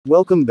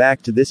Welcome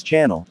back to this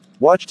channel.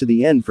 Watch to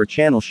the end for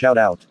channel shout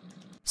out.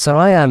 So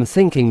I am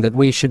thinking that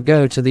we should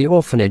go to the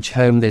orphanage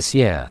home this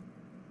year.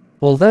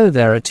 Although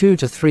there are 2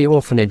 to 3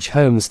 orphanage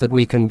homes that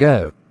we can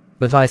go,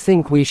 but I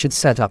think we should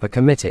set up a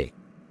committee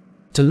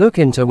to look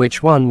into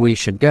which one we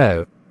should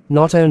go.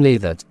 Not only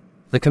that,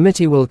 the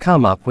committee will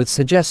come up with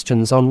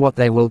suggestions on what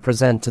they will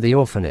present to the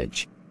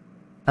orphanage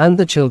and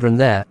the children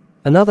there.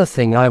 Another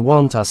thing I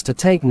want us to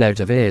take note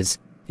of is,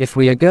 if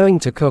we are going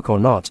to cook or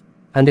not,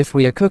 and if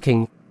we are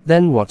cooking,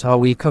 then what are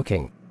we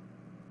cooking?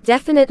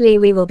 Definitely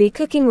we will be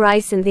cooking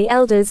rice and the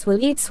elders will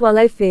eat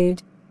swallow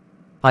food.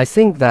 I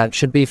think that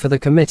should be for the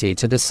committee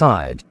to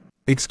decide.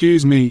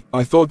 Excuse me,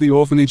 I thought the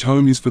orphanage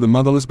home is for the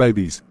motherless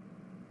babies.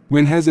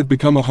 When has it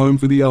become a home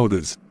for the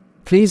elders?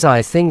 Please,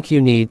 I think you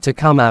need to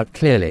come out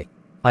clearly.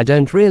 I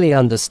don't really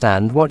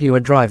understand what you are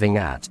driving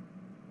at.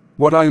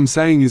 What I am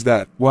saying is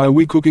that, why are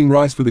we cooking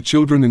rice for the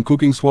children and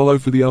cooking swallow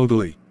for the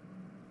elderly?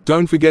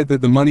 Don't forget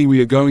that the money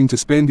we are going to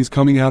spend is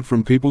coming out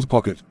from people's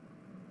pocket.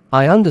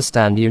 I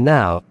understand you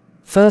now.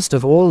 First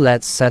of all,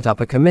 let's set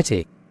up a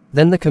committee.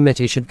 Then the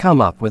committee should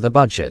come up with a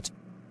budget.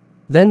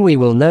 Then we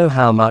will know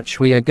how much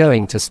we are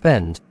going to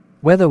spend,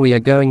 whether we are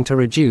going to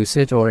reduce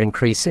it or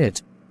increase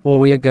it, or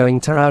we are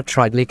going to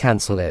outrightly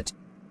cancel it.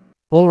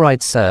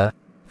 Alright, sir.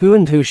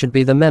 Who should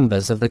be the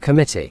members of the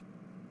committee?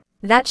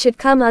 That should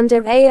come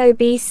under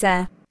AOB,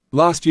 sir.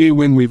 Last year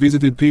when we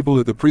visited people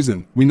at the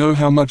prison, we know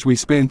how much we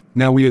spent.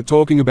 Now we are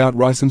talking about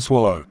rice and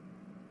swallow.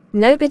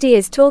 Nobody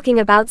is talking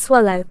about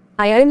swallow.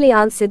 I only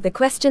answered the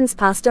questions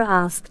Pastor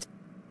asked.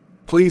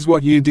 Please,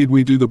 what year did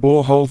we do the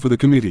borehole for the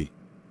committee?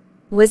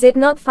 Was it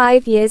not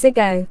 5 years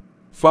ago?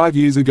 5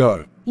 years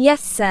ago.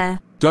 Yes, sir.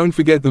 Don't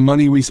forget the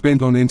money we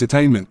spent on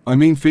entertainment, I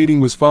mean feeding,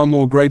 was far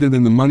more greater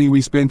than the money we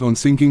spent on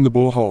sinking the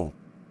borehole.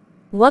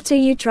 What are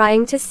you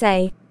trying to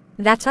say?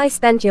 That I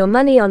spent your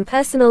money on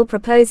personal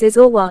proposes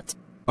or what?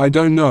 I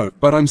don't know,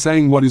 but I'm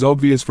saying what is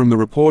obvious from the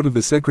report of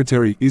the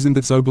secretary. Isn't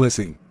it so,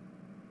 Blessing?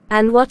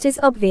 And what is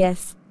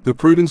obvious? The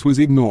prudence was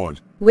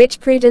ignored.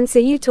 Which prudence are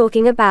you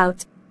talking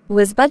about?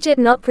 Was budget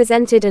not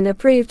presented and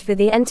approved for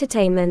the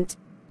entertainment?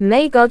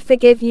 May God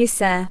forgive you,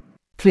 sir.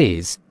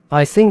 Please,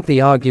 I think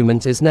the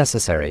argument is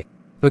necessary,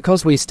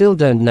 because we still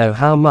don't know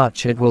how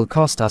much it will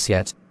cost us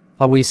yet.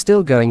 Are we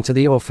still going to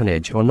the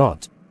orphanage or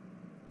not?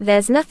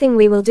 There's nothing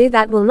we will do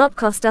that will not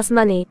cost us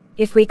money.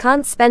 If we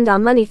can't spend our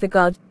money for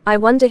God, I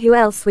wonder who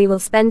else we will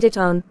spend it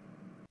on.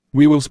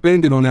 We will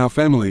spend it on our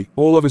family.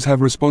 All of us have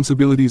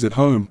responsibilities at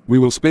home. We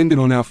will spend it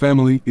on our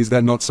family. Is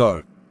that not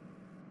so?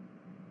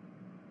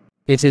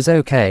 It is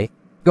okay.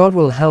 God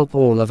will help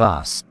all of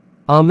us.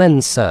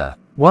 Amen, sir.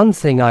 One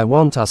thing I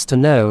want us to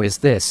know is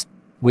this: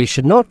 we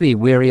should not be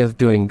weary of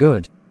doing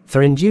good,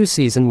 for in due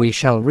season we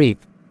shall reap,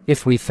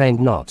 if we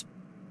faint not.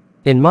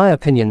 In my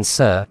opinion,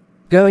 sir,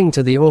 going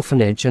to the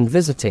orphanage and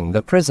visiting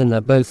the prison are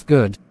both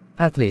good.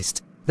 At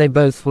least, they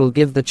both will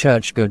give the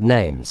church good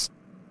names.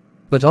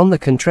 But on the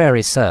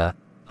contrary, sir,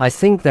 I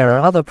think there are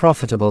other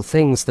profitable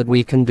things that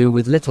we can do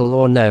with little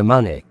or no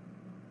money.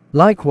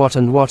 Like what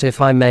and what, if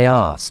I may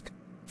ask?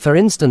 For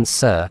instance,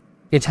 sir,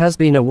 it has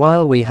been a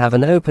while we have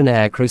an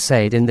open-air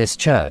crusade in this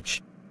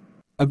church.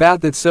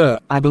 About that, sir,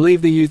 I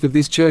believe the youth of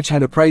this church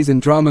had a praise and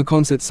drama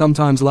concert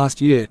sometimes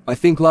last year, I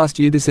think last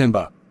year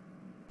December.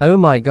 Oh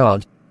my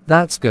God,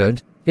 that's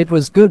good. It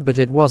was good, but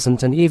it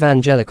wasn't an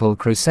evangelical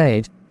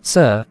crusade,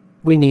 sir.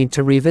 We need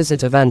to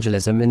revisit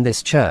evangelism in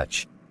this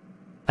church.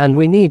 And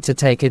we need to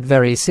take it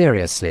very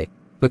seriously,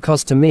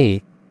 because to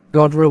me,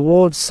 God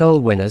rewards soul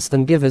winners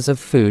than givers of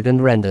food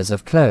and renders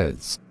of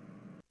clothes.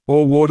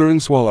 Or water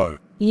and swallow.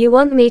 You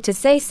want me to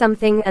say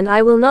something and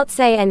I will not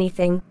say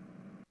anything.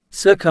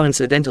 Sir,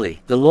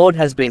 coincidentally, the Lord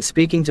has been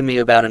speaking to me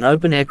about an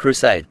open-air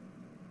crusade.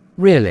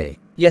 Really?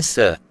 Yes,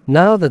 sir.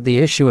 Now that the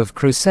issue of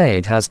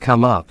crusade has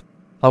come up,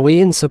 are we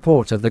in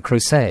support of the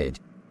crusade?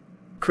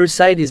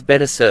 Crusade is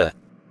better, sir.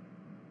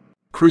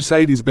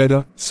 Crusade is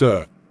better,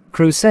 sir.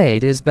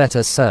 Crusade is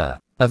better, sir.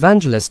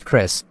 Evangelist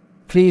Chris,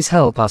 please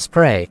help us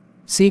pray,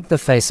 seek the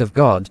face of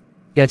God,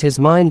 get his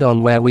mind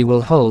on where we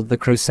will hold the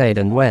crusade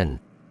and when.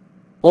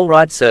 All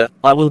right, sir,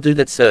 I will do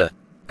that, sir.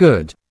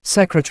 Good.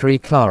 Secretary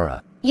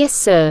Clara. Yes,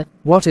 sir.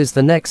 What is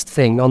the next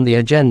thing on the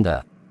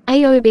agenda?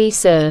 AOB,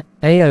 sir.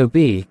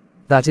 AOB,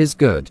 that is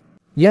good.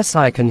 Yes,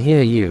 I can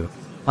hear you.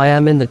 I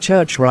am in the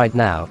church right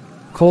now.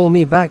 Call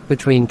me back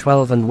between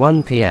 12 and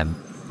 1 p.m.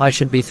 I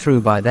should be through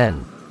by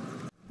then.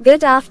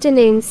 Good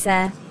afternoon,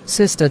 sir.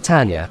 Sister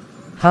Tanya,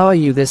 how are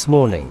you this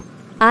morning?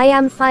 I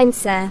am fine,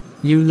 sir.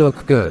 You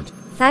look good.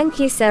 Thank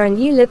you, sir, and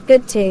you look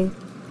good too.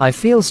 I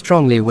feel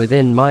strongly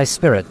within my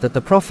spirit that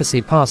the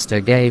prophecy Pastor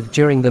gave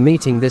during the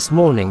meeting this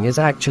morning is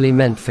actually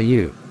meant for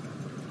you.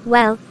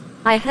 Well,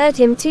 I heard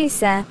him too,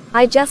 sir.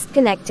 I just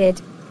connected.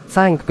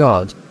 Thank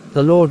God.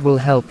 The Lord will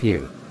help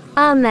you.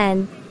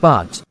 Amen.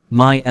 But,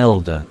 my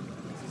elder.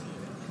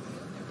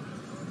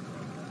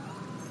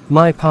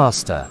 My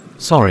pastor.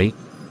 Sorry,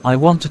 I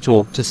want to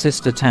talk to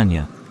Sister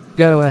Tanya.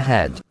 Go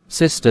ahead.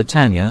 Sister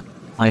Tanya,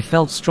 I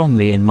felt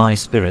strongly in my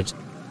spirit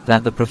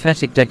that the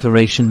prophetic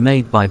declaration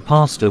made by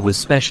Pastor was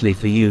specially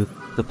for you,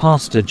 The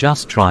pastor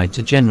just tried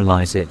to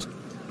generalize it.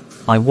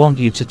 I want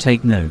you to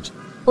take note.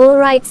 All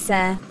right,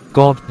 sir.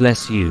 God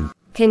bless you.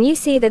 Can you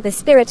see that the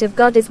Spirit of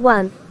God is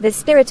one? The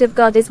Spirit of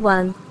God is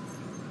one.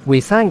 We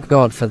thank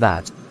God for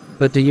that.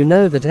 But do you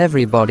know that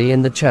everybody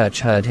in the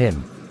church heard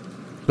him?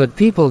 But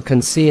people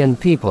can see and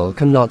people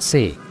cannot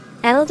see.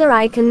 Elder,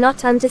 I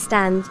cannot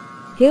understand.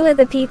 Who are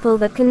the people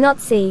that cannot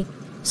see?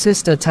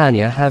 Sister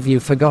Tanya, have you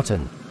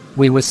forgotten?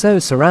 We were so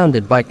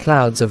surrounded by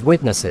clouds of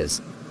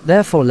witnesses.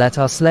 Therefore let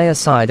us lay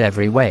aside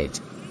every weight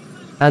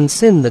and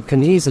sin that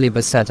can easily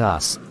beset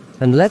us,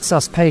 and let's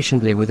us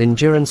patiently with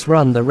endurance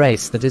run the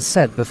race that is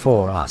set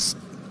before us,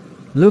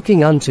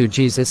 looking unto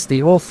Jesus,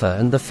 the author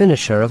and the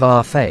finisher of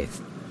our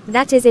faith.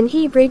 That is in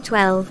Hebrew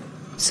 12.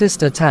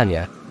 Sister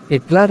Tanya,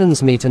 it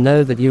gladdens me to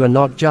know that you are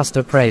not just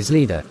a praise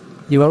leader,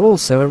 you are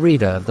also a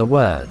reader of the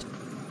Word.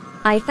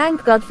 I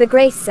thank God for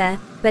grace, sir.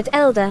 But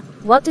Elder,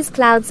 what does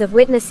clouds of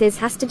witnesses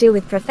has to do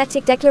with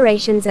prophetic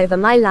declarations over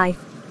my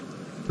life?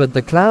 But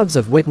the clouds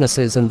of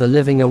witnesses and the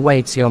living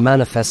awaits your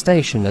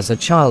manifestation as a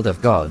child of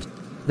God.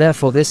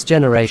 Therefore this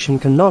generation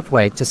cannot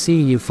wait to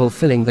see you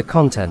fulfilling the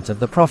content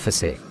of the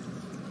prophecy.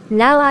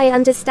 Now I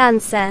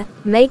understand, sir.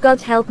 May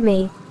God help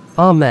me.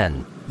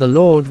 Amen. The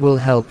Lord will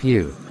help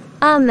you.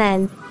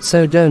 Amen.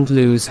 So don't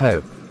lose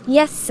hope.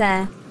 Yes,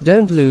 sir.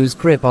 Don't lose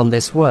grip on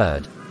this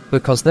word,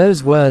 because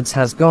those words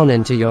has gone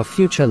into your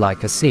future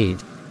like a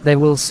seed. They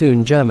will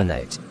soon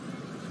germinate.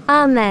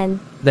 Amen.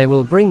 They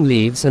will bring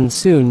leaves and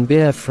soon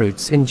bear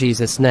fruits in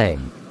Jesus'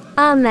 name.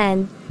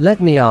 Amen. Let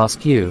me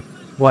ask you,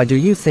 why do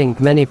you think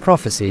many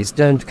prophecies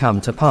don't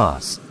come to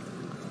pass?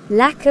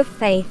 Lack of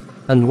faith.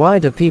 And why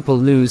do people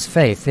lose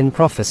faith in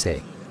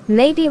prophecy?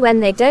 Maybe when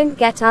they don't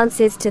get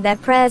answers to their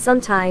prayers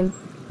on time.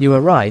 You are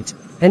right.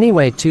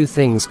 Anyway, two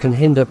things can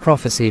hinder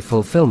prophecy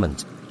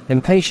fulfillment: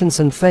 impatience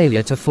and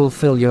failure to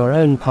fulfill your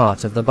own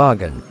part of the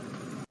bargain.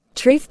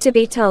 Truth to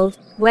be told,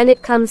 when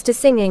it comes to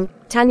singing,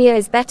 Tanya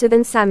is better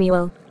than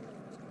Samuel.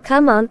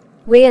 Come on,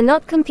 we are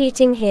not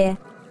competing here.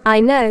 I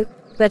know,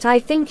 but I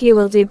think you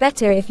will do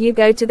better if you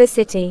go to the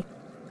city.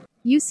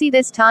 You see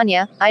this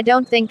Tanya, I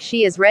don't think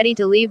she is ready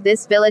to leave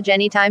this village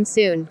anytime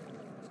soon.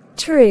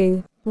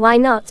 True. Why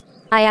not?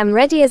 I am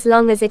ready as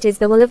long as it is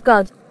the will of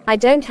God. I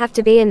don't have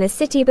to be in the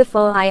city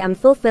before I am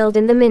fulfilled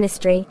in the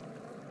ministry.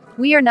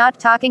 We are not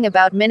talking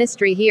about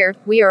ministry here,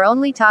 we are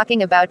only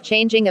talking about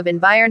changing of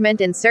environment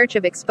in search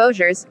of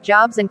exposures,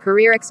 jobs and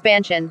career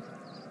expansion.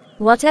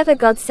 Whatever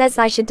God says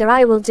I should do,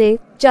 I will do.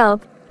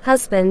 Job,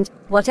 husband,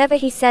 whatever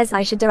he says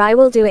I should do, I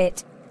will do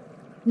it.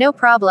 No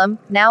problem,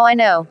 now I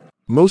know.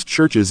 Most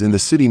churches in the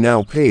city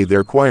now pay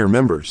their choir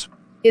members.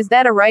 Is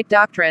that a right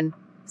doctrine?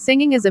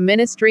 Singing is a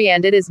ministry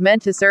and it is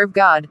meant to serve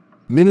God.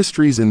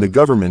 Ministries in the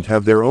government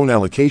have their own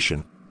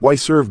allocation. Why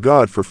serve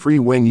God for free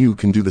when you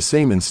can do the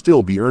same and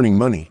still be earning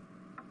money?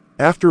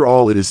 After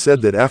all, it is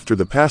said that after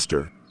the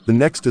pastor, the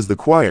next is the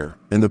choir,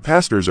 and the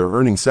pastors are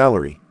earning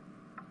salary.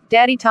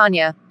 Daddy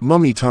Tanya.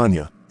 Mummy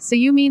Tanya. So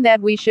you mean that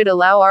we should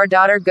allow our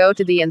daughter go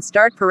to the and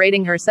start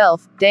parading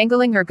herself,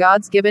 dangling her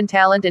God's given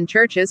talent in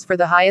churches for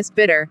the highest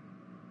bidder?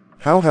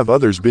 How have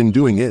others been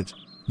doing it?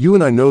 You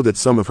and I know that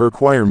some of her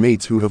choir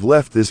mates who have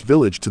left this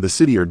village to the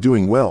city are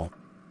doing well.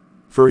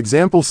 For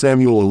example,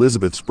 Samuel,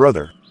 Elizabeth's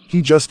brother.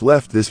 He just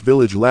left this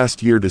village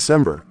last year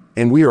December,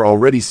 and we are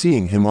already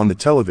seeing him on the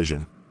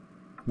television.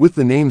 With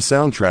the name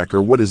Soundtrack,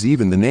 or what is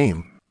even the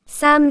name?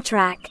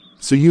 Samtrack.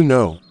 So you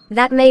know.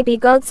 That may be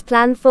God's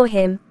plan for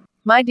him.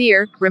 My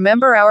dear,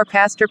 remember our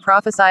pastor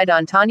prophesied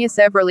on Tanya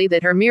severally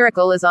that her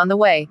miracle is on the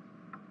way.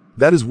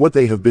 That is what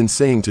they have been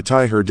saying to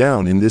tie her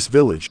down in this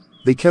village.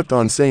 They kept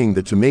on saying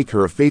that to make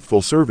her a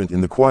faithful servant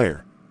in the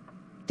choir.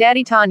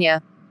 Daddy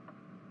Tanya.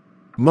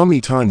 Mummy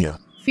Tanya.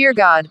 Fear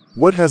God.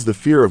 What has the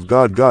fear of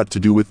God got to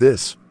do with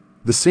this?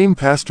 The same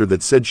pastor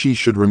that said she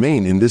should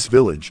remain in this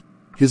village.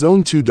 His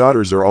own 2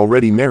 daughters are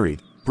already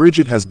married.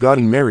 Bridget has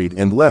gotten married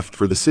and left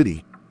for the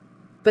city.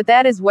 But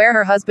that is where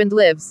her husband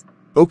lives.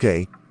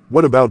 Okay,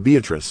 what about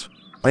Beatrice?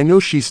 I know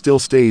she still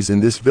stays in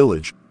this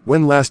village.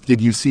 When last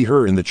did you see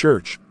her in the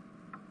church?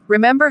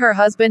 Remember, her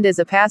husband is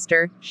a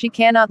pastor. She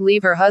cannot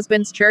leave her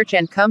husband's church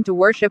and come to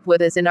worship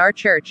with us in our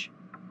church.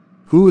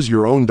 Who is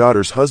your own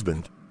daughter's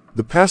husband?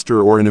 The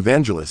pastor or an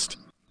evangelist?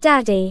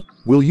 Daddy.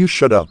 Will you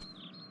shut up?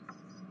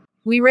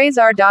 We raise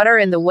our daughter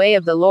in the way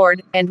of the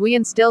Lord, and we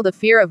instill the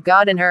fear of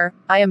God in her.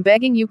 I am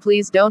begging you,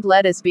 please don't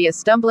let us be a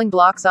stumbling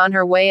blocks on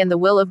her way in the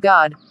will of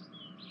God.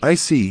 I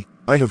see,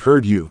 I have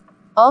heard you.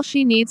 All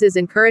she needs is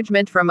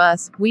encouragement from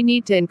us. We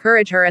need to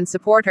encourage her and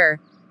support her.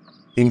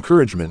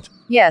 Encouragement?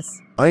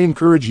 Yes. I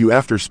encourage you.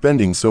 After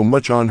spending so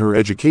much on her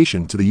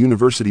education to the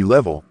university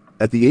level,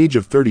 at the age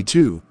of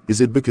 32, is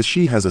it because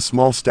she has a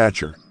small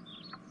stature?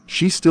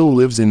 She still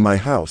lives in my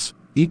house,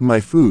 eat my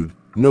food,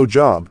 no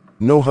job,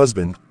 no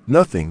husband,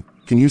 nothing.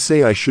 Can you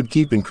say I should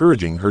keep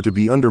encouraging her to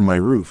be under my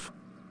roof?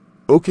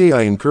 Okay,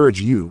 I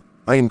encourage you.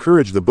 I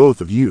encourage the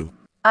both of you.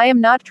 I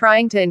am not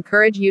trying to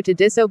encourage you to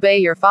disobey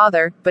your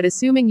father, but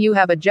assuming you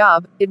have a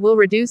job, it will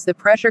reduce the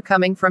pressure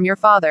coming from your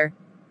father.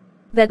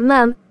 But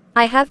Mum,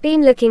 I have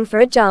been looking for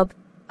a job.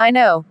 I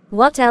know.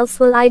 What else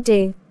will I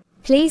do?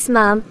 Please,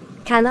 Mum,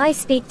 Can I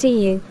speak to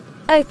you?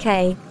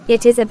 Okay,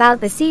 it is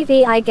about the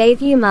CV I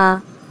gave you,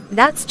 Ma.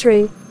 That's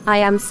true, I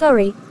am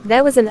sorry,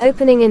 there was an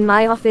opening in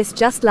my office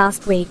just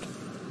last week.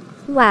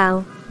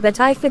 Wow, but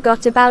I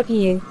forgot about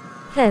you.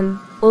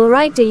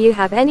 Alright, do you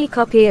have any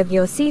copy of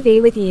your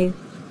CV with you?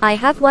 I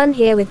have one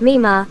here with me,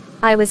 Ma.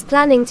 I was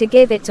planning to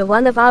give it to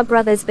one of our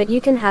brothers, but you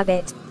can have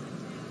it.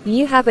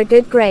 You have a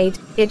good grade,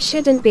 it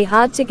shouldn't be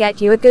hard to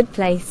get you a good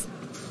place.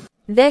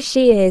 There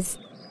she is.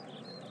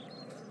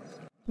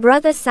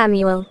 Brother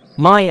Samuel.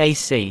 My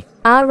AC.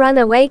 Our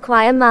runaway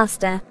choir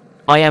master.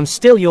 I am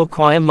still your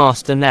choir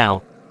master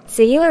now.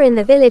 So you are in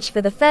the village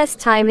for the first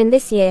time in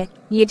this year,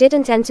 you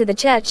didn't enter the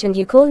church and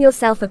you call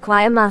yourself a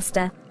choir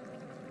master.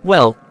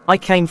 Well, I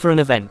came for an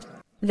event.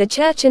 The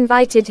church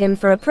invited him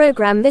for a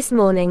program this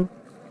morning.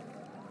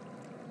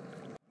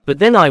 But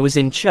then I was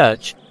in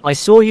church, I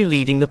saw you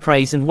leading the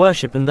praise and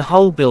worship and the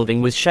whole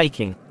building was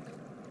shaking.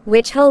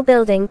 Which whole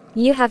building?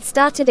 You have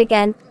started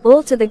again,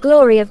 all to the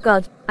glory of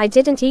God. I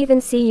didn't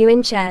even see you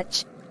in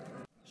church.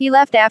 He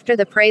left after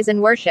the praise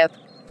and worship.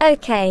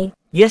 Okay.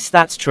 Yes,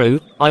 that's true.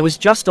 I was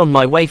just on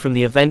my way from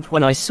the event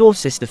when I saw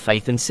Sister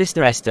Faith and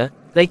Sister Esther.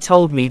 They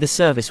told me the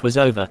service was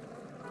over.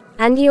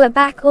 And you are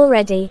back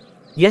already?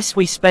 Yes,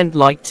 we spent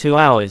like 2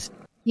 hours.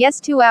 Yes,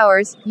 2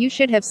 hours. You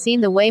should have seen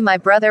the way my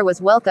brother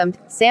was welcomed.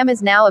 Sam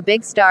is now a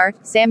big star.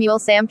 Samuel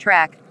Sam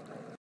Track.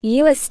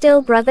 You are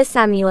still Brother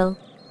Samuel.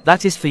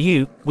 That is for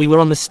you. We were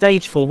on the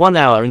stage for 1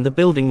 hour and the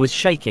building was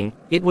shaking.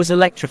 It was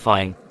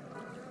electrifying.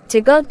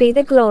 To God be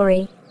the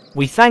glory.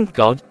 We thank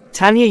God.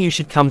 Tanya, you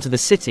should come to the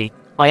city.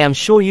 I am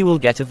sure you will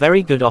get a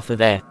very good offer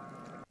there.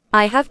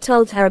 I have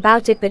told her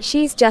about it, but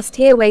she's just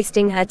here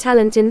wasting her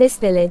talent in this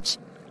village.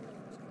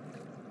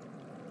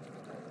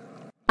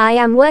 I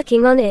am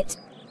working on it.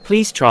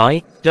 Please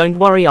try. Don't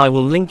worry, I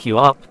will link you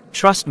up.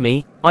 Trust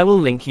me, I will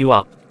link you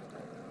up.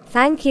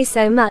 Thank you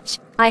so much.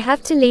 I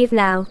have to leave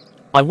now.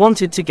 I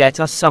wanted to get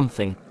us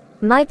something.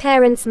 My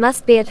parents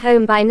must be at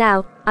home by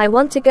now. I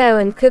want to go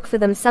and cook for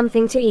them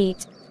something to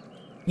eat.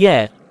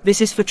 Yeah,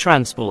 this is for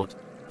transport.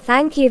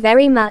 Thank you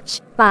very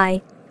much.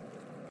 Bye.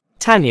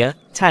 Tanya.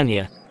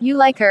 You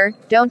like her,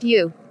 don't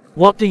you?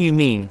 What do you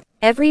mean?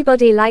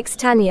 Everybody likes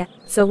Tanya,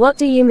 so what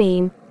do you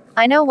mean?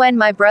 I know when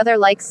my brother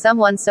likes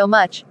someone so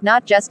much,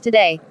 not just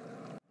today.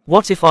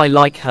 What if I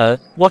like her?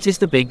 What is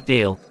the big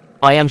deal?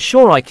 I am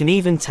sure I can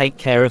even take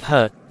care of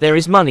her. There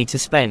is money to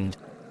spend.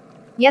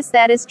 Yes,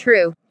 that is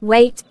true.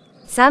 Wait.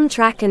 Sam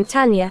Track and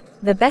Tanya,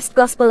 the best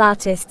gospel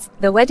artists.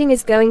 The wedding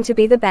is going to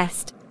be the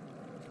best.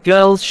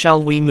 Girls,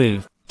 shall we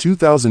move?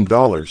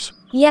 $2,000.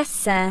 Yes,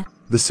 sir.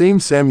 The same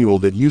Samuel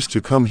that used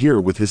to come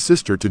here with his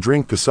sister to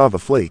drink cassava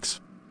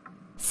flakes.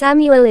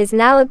 Samuel is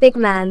now a big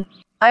man.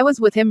 I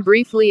was with him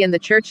briefly in the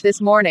church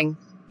this morning.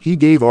 He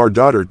gave our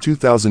daughter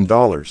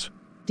 $2,000.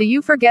 Do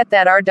you forget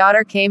that our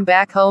daughter came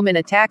back home in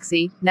a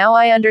taxi? Now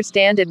I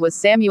understand it was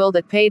Samuel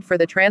that paid for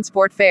the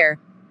transport fare.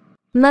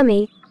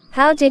 Mummy,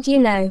 how did you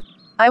know?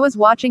 I was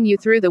watching you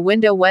through the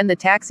window when the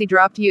taxi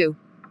dropped you.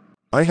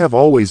 I have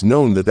always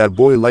known that that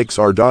boy likes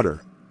our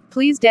daughter.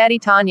 Please, Daddy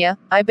Tanya,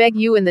 I beg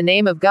you in the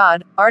name of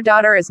God, our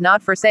daughter is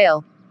not for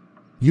sale.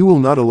 You will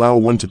not allow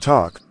one to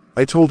talk.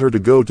 I told her to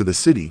go to the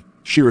city.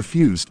 She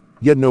refused,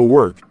 yet no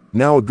work.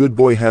 Now a good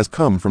boy has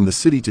come from the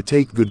city to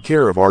take good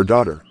care of our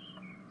daughter.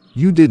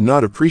 You did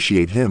not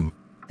appreciate him.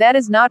 That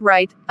is not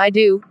right. I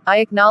do. I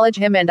acknowledge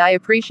him and I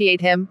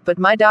appreciate him, but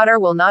my daughter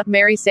will not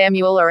marry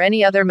Samuel or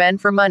any other men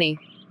for money.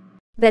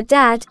 But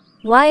Dad,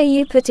 why are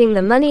you putting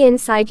the money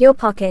inside your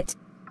pocket?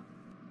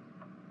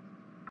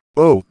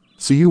 Oh,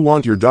 so you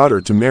want your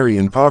daughter to marry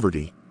in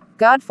poverty?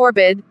 God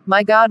forbid.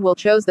 My God will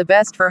choose the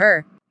best for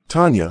her.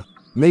 Tanya,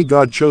 may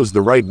God chose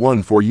the right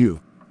one for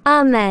you.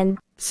 Amen.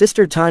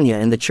 Sister Tanya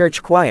and the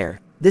church choir,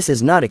 this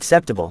is not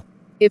acceptable.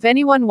 If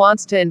anyone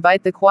wants to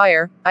invite the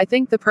choir, I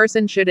think the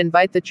person should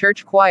invite the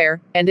church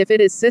choir, and if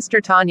it is Sister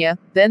Tanya,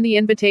 then the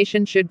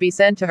invitation should be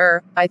sent to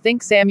her. I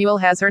think Samuel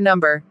has her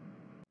number.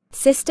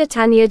 Sister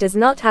Tanya does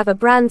not have a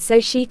brand,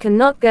 so she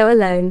cannot go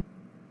alone.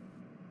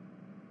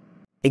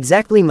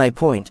 Exactly my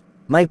point.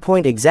 My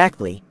point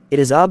exactly. It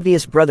is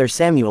obvious Brother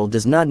Samuel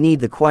does not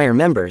need the choir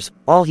members,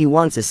 all he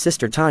wants is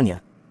Sister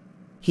Tanya.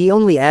 He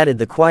only added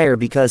the choir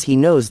because he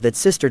knows that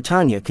Sister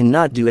Tanya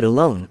cannot do it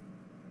alone.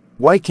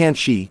 Why can't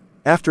she?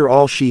 After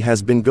all, she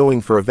has been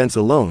going for events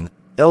alone.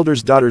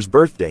 Elder's daughter's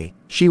birthday,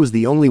 she was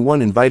the only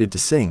one invited to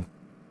sing.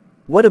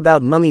 What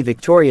about Mummy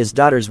Victoria's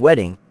daughter's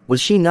wedding? Was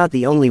she not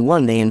the only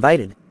one they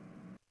invited?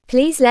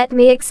 Please let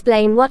me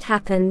explain what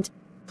happened.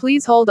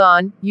 Please hold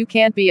on, you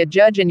can't be a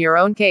judge in your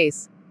own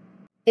case.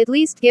 At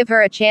least give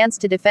her a chance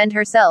to defend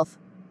herself.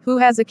 Who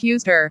has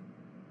accused her?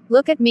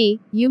 Look at me,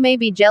 you may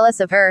be jealous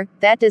of her,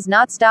 that does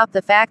not stop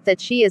the fact that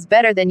she is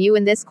better than you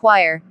in this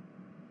choir.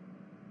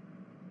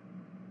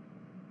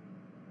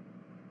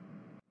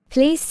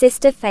 Please,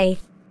 Sister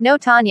Faith. No,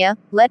 Tanya,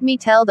 let me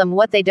tell them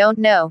what they don't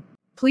know.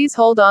 Please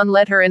hold on,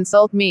 let her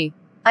insult me.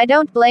 I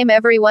don't blame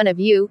every one of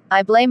you,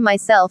 I blame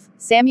myself.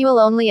 Samuel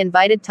only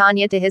invited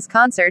Tanya to his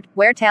concert,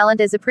 where talent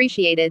is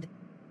appreciated.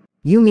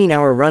 You mean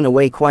our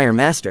runaway choir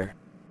master?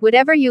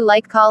 Whatever you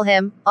like call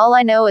him, all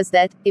I know is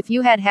that, if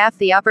you had half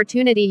the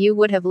opportunity you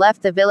would have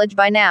left the village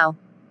by now.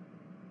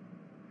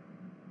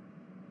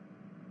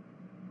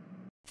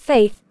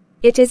 Faith,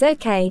 it is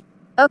okay.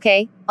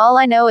 Okay, all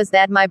I know is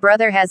that my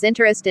brother has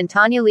interest in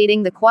Tanya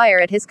leading the choir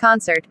at his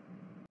concert.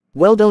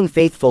 Well done,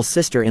 faithful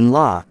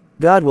sister-in-law.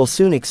 God will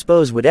soon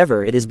expose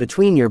whatever it is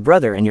between your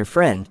brother and your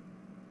friend.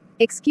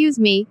 Excuse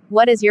me,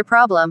 what is your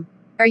problem?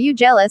 Are you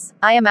jealous?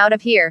 I am out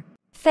of here.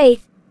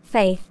 Faith,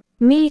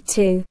 me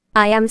too.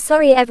 I am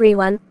sorry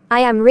everyone, I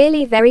am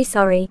really very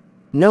sorry.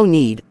 No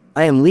need,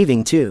 I am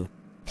leaving too.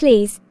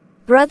 Please,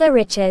 Brother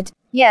Richard.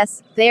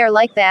 Yes, they are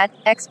like that,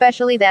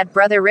 especially that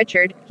Brother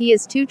Richard, he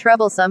is too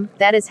troublesome,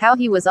 that is how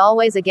he was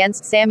always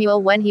against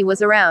Samuel when he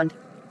was around.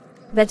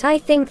 But I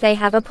think they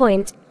have a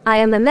point. I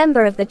am a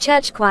member of the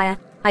church choir,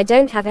 I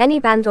don't have any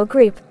band or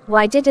group,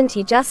 why didn't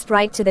he just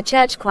write to the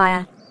church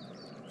choir?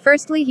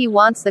 Firstly, he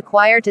wants the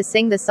choir to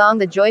sing the song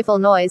The Joyful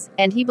Noise,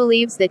 and he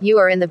believes that you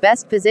are in the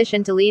best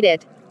position to lead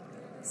it.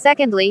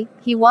 Secondly,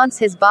 he wants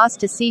his boss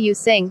to see you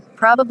sing,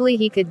 probably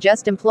he could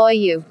just employ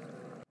you.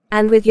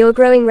 And with your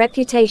growing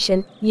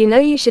reputation, you know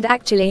you should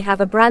actually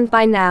have a brand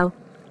by now.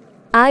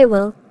 I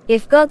will,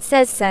 if God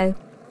says so.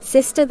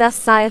 Sister, thus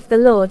saith the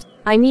Lord,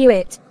 I knew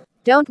it.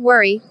 Don't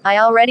worry, I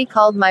already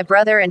called my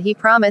brother and he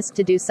promised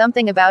to do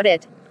something about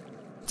it.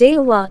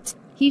 Do what?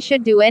 He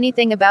should do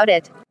anything about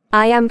it.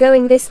 I am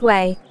going this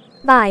way.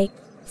 Bye.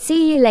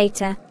 See you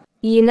later.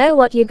 You know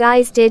what you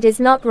guys did is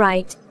not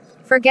right.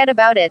 Forget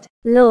about it.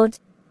 Lord,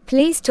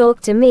 please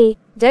talk to me,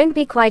 don't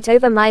be quiet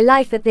over my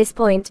life at this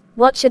point.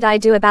 What should I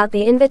do about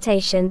the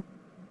invitation?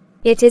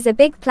 It is a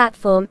big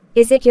platform,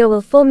 is it your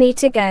will for me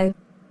to go?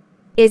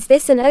 Is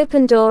this an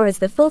open door as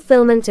the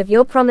fulfillment of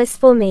your promise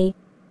for me?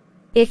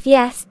 If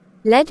yes,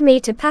 lead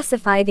me to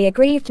pacify the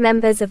aggrieved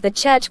members of the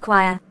church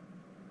choir.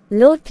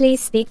 Lord,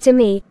 please speak to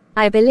me.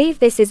 I believe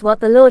this is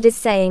what the Lord is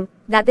saying,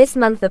 that this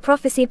month the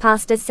prophecy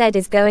pastor said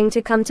is going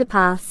to come to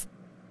pass.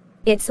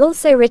 It's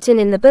also written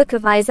in the book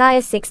of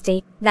Isaiah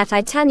 60, that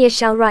I, Tanya,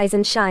 shall rise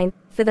and shine,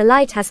 for the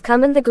light has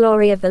come and the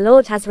glory of the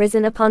Lord has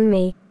risen upon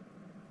me.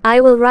 I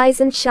will rise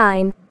and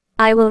shine.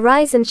 I will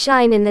rise and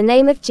shine in the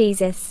name of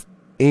Jesus.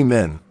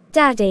 Amen.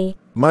 Daddy.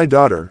 My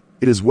daughter,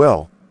 it is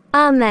well.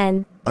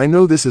 Amen. I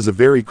know this is a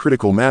very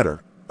critical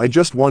matter. I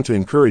just want to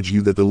encourage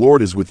you that the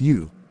Lord is with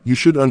you. You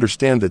should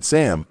understand that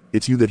Sam,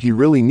 it's you that he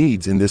really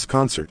needs in this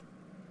concert.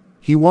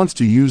 He wants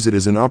to use it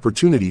as an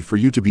opportunity for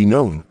you to be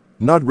known,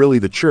 not really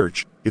the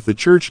church. If the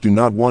church do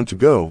not want to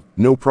go,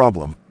 no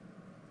problem.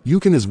 You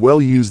can as well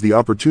use the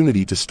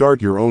opportunity to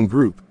start your own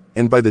group,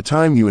 and by the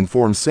time you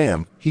inform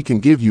Sam, he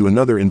can give you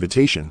another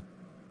invitation.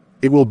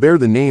 It will bear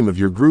the name of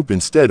your group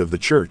instead of the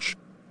church.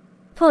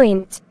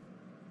 Point.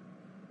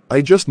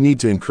 I just need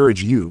to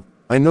encourage you.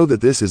 I know that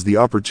this is the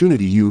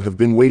opportunity you have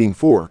been waiting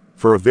for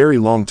a very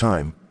long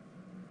time.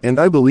 And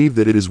I believe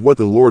that it is what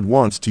the Lord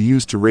wants to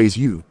use to raise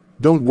you.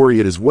 Don't worry,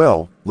 it as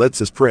well.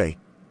 Let's us pray.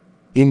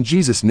 In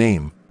Jesus'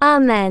 name.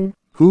 Amen.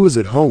 Who is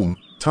at home?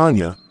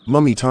 Tanya,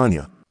 Mummy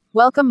Tanya.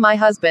 Welcome, my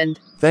husband.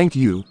 Thank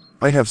you.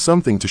 I have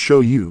something to show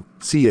you.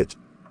 See it.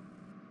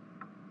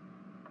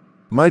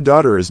 My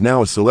daughter is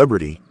now a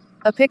celebrity.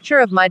 A picture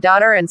of my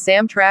daughter and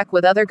Sam track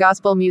with other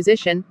gospel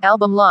musician,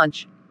 album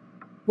launch.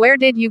 Where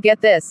did you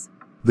get this?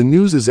 The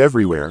news is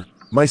everywhere.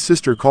 My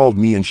sister called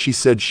me and she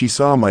said she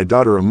saw my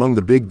daughter among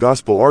the big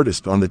gospel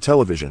artists on the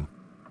television.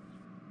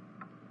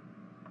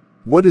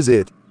 What is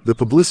it? The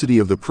publicity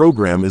of the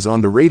program is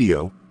on the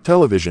radio,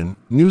 television,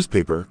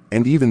 newspaper,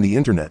 and even the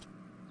internet.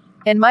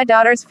 And my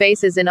daughter's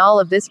face is in all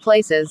of these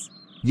places.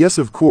 Yes,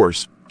 of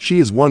course, she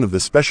is one of the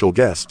special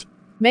guests.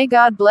 May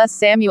God bless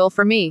Samuel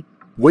for me.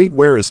 Wait,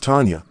 where is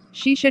Tanya?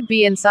 She should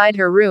be inside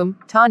her room.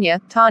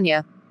 Tanya.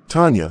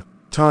 Tanya.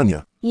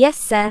 Yes,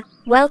 sir.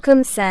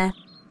 Welcome, sir.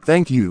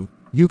 Thank you.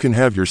 You can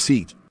have your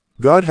seat.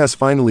 God has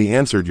finally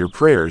answered your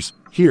prayers.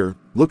 Here,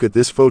 look at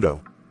this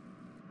photo.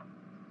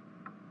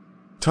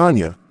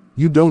 Tanya,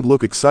 you don't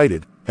look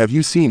excited. Have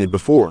you seen it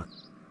before?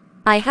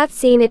 I have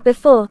seen it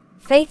before.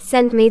 Faith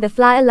sent me the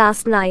flyer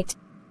last night.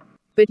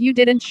 But you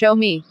didn't show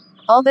me.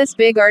 All these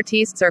big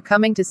artists are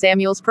coming to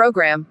Samuel's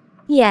program.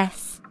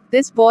 Yes.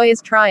 This boy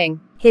is trying.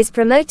 His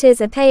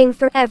promoters are paying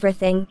for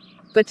everything.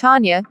 But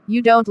Tanya,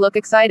 you don't look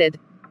excited.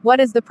 What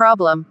is the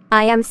problem?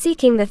 I am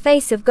seeking the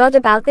face of God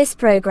about this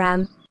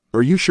program.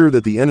 Are you sure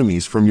that the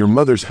enemies from your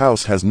mother's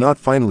house has not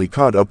finally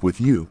caught up with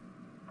you?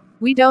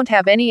 We don't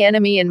have any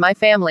enemy in my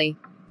family.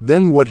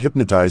 Then what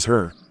hypnotized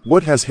her?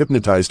 What has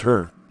hypnotized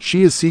her?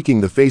 She is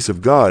seeking the face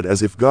of God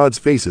as if God's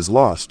face is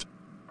lost.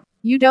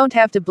 You don't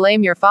have to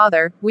blame your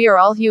father, we are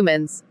all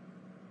humans.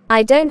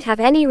 I don't have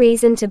any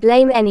reason to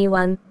blame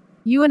anyone.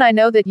 You and I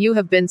know that you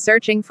have been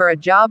searching for a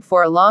job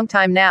for a long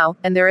time now,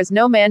 and there is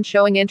no man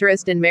showing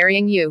interest in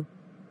marrying you.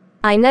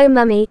 I know,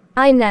 Mummy,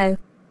 I know.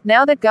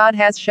 Now that God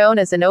has shown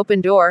us an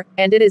open door,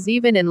 and it is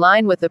even in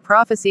line with the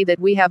prophecy that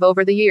we have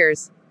over the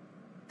years,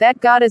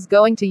 that God is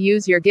going to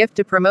use your gift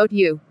to promote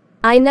you.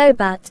 I know,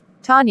 but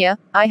Tanya,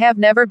 I have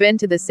never been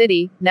to the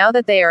city. Now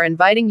that they are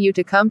inviting you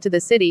to come to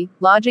the city,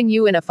 lodging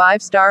you in a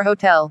 5-star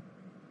hotel.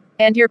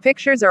 And your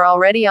pictures are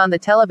already on the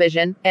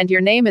television, and your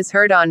name is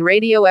heard on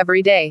radio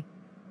every day.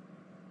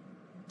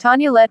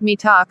 Tanya, let me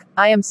talk,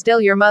 I am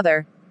still your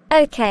mother.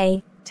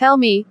 Okay. Tell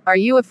me, are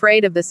you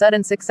afraid of the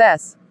sudden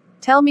success?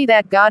 Tell me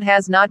that God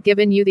has not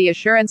given you the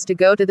assurance to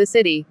go to the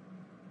city.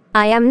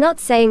 I am not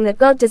saying that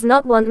God does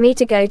not want me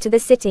to go to the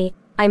city.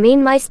 I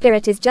mean, my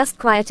spirit is just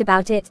quiet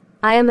about it.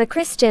 I am a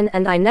Christian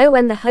and I know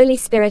when the Holy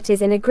Spirit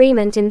is in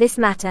agreement in this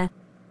matter.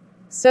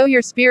 So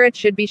your spirit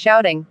should be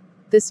shouting.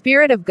 The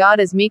Spirit of God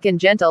is meek and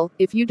gentle.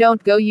 If you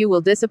don't go, you will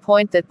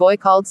disappoint that boy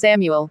called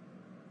Samuel.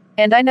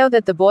 And I know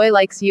that the boy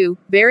likes you.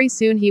 Very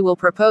soon he will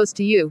propose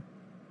to you.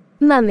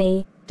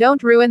 Mummy.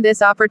 Don't ruin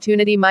this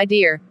opportunity, my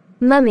dear.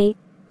 Mummy,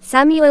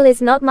 Samuel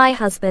is not my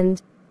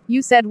husband.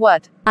 You said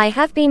what? I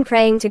have been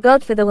praying to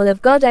God for the will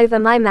of God over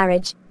my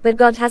marriage, but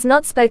God has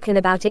not spoken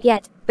about it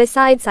yet.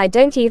 Besides, I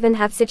don't even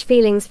have such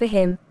feelings for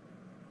him.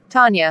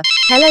 Tanya.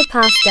 Hello,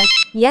 Pastor.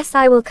 Yes,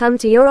 I will come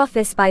to your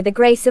office by the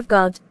grace of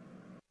God.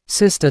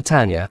 Sister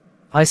Tanya,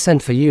 I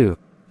sent for you.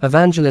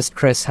 Evangelist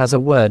Chris has a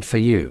word for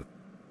you.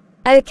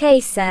 Okay,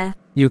 sir.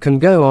 You can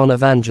go on,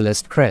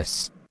 Evangelist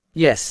Chris.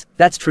 Yes,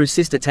 that's true,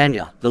 Sister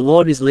Tanya. The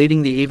Lord is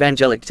leading the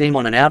evangelic team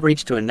on an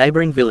outreach to a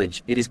neighboring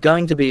village. It is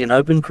going to be an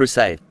open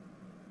crusade.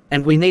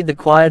 And we need the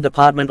choir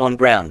department on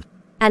ground.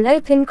 An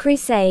open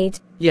crusade?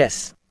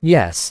 Yes.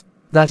 Yes,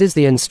 that is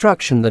the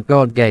instruction that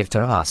God gave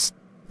to us.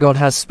 God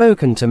has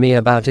spoken to me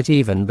about it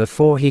even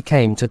before he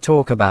came to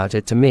talk about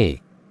it to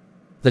me.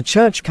 The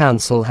church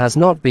council has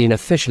not been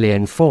officially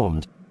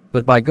informed,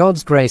 but by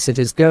God's grace it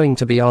is going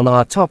to be on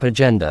our top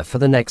agenda for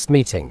the next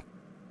meeting.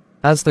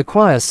 As the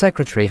choir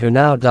secretary who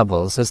now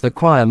doubles as the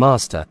choir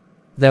master,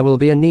 there will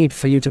be a need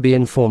for you to be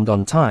informed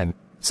on time,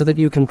 so that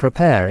you can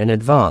prepare in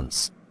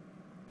advance.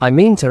 I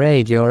mean to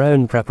aid your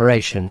own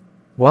preparation,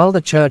 while the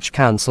church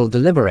council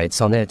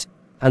deliberates on it,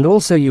 and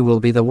also you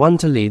will be the one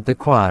to lead the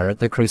choir at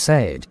the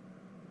crusade.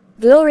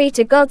 Glory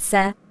to God,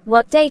 sir.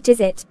 What date is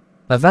it?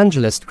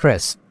 Evangelist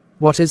Chris,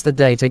 what is the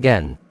date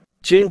again?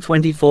 June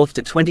 24th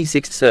to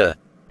 26th, sir.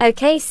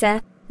 Okay, sir.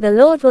 The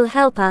Lord will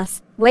help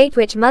us. Wait,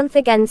 which month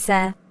again,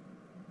 sir?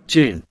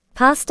 June.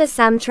 Pastor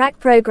Sam track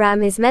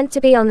program is meant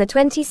to be on the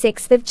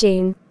 26th of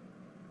June.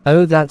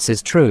 Oh, that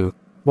is true.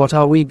 What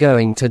are we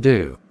going to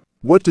do?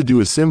 What to do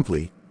is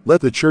simply,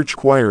 let the church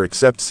choir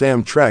accept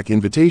Sam track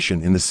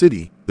invitation in the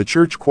city. The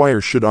church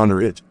choir should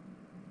honor it.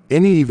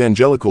 Any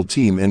evangelical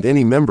team and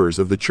any members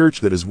of the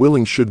church that is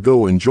willing should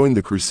go and join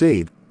the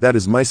crusade. That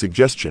is my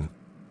suggestion.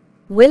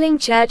 Willing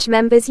church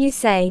members, you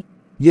say?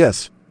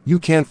 Yes, you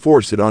can't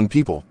force it on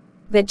people.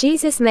 But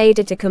Jesus made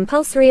it a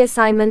compulsory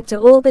assignment to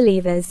all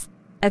believers,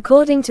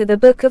 according to the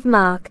book of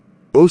Mark.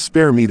 Oh,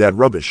 spare me that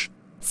rubbish.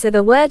 So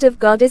the word of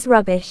God is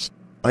rubbish.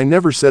 I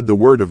never said the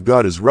word of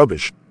God is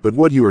rubbish, but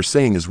what you are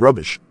saying is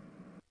rubbish.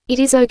 It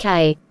is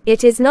okay.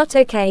 It is not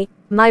okay,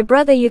 my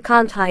brother, you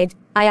can't hide.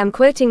 I am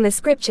quoting the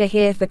scripture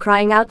here, for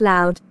crying out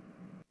loud.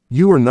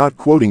 You are not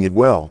quoting it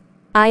well.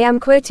 I am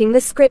quoting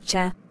the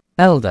scripture.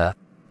 Elder,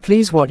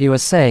 please, what you are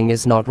saying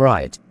is not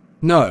right.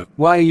 No,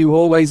 why are you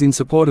always in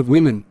support of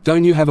women?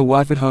 Don't you have a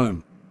wife at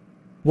home?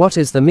 What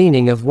is the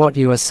meaning of what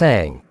you are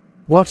saying?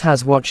 What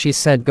has what she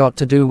said got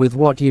to do with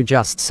what you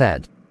just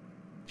said?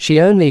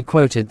 She only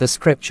quoted the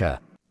scripture.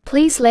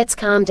 Please let's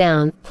calm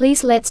down.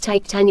 Please let's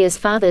take Tanya's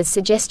father's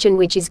suggestion,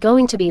 which is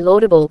going to be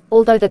laudable,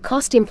 although the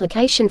cost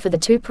implication for the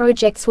two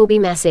projects will be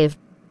massive.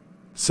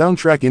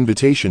 Soundtrack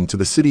invitation to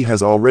the city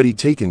has already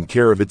taken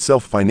care of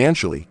itself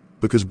financially,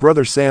 because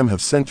Brother Sam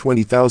have sent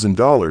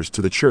 $20,000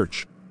 to the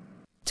church.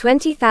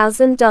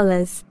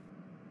 $20,000.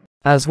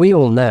 As we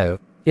all know,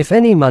 if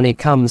any money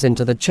comes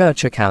into the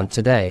church account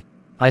today,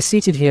 I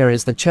seated here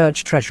as the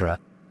church treasurer,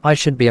 I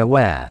should be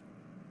aware.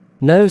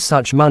 No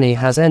such money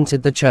has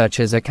entered the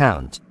church's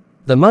account.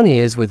 The money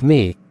is with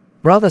me.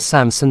 Brother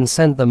Samson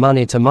sent the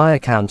money to my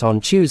account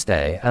on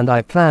Tuesday, and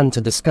I plan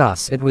to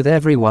discuss it with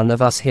every one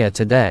of us here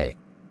today.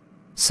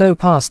 So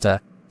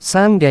Pastor,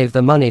 Sam gave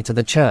the money to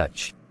the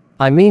church.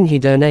 I mean, he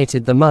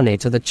donated the money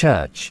to the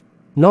church.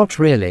 Not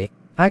really.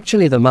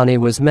 Actually, the money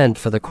was meant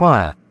for the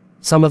choir.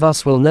 Some of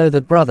us will know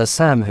that Brother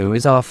Sam, who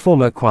is our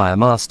former choir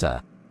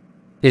master,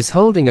 is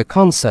holding a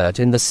concert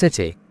in the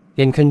city,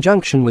 in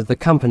conjunction with the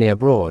company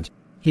abroad.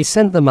 He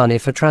sent the money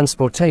for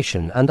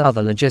transportation and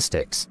other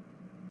logistics.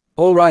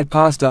 All right,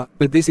 Pastor,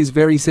 but this is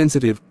very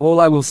sensitive. All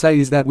I will say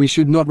is that we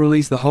should not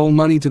release the whole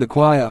money to the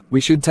choir.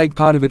 We should take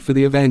part of it for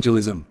the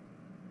evangelism.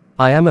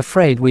 I am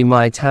afraid we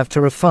might have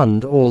to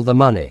refund all the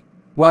money.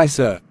 Why,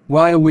 sir?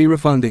 Why are we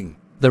refunding?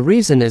 The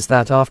reason is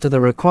that after the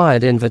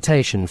required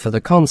invitation for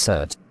the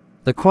concert,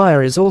 the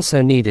choir is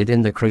also needed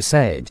in the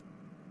crusade.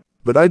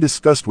 But I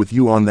discussed with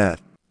you on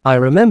that. I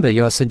remember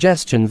your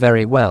suggestion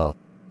very well,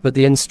 but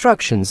the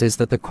instructions is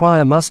that the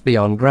choir must be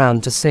on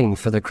ground to sing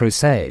for the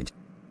crusade.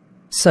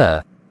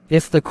 Sir,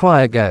 if the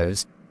choir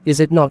goes, is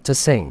it not to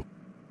sing?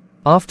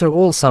 After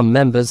all, some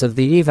members of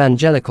the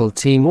evangelical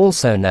team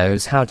also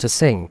knows how to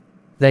sing.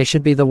 They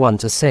should be the one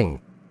to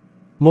sing.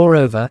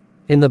 Moreover,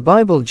 in the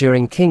Bible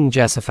during King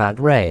Jehoshaphat's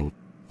reign,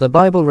 the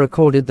Bible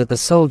recorded that the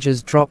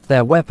soldiers dropped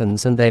their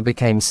weapons and they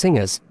became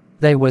singers.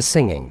 They were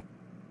singing.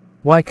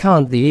 Why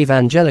can't the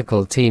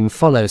evangelical team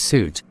follow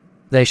suit?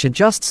 They should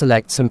just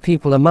select some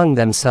people among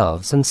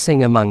themselves and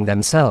sing among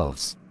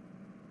themselves.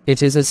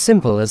 It is as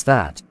simple as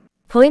that.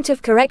 Point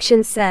of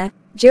correction, sir.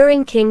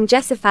 During King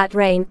Jehoshaphat's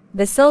reign,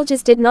 the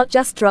soldiers did not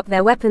just drop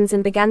their weapons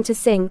and began to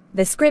sing.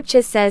 The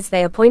scripture says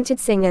they appointed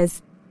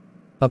singers.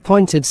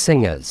 Appointed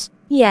singers?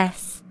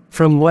 Yes.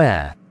 From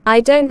where?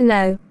 I don't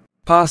know.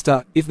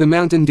 Pastor, if the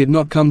mountain did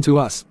not come to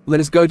us, let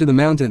us go to the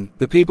mountain.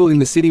 The people in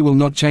the city will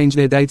not change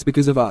their dates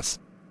because of us.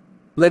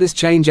 Let us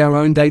change our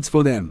own dates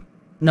for them.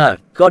 No,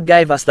 God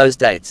gave us those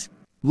dates.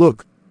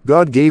 Look,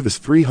 God gave us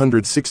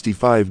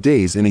 365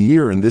 days in a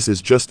year and this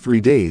is just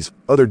 3 days,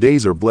 other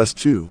days are blessed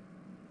too.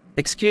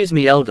 Excuse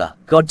me, elder,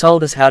 God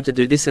told us how to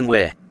do this and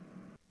where.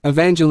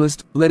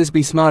 Evangelist, let us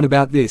be smart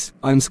about this.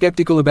 I am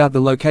skeptical about the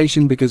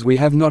location because we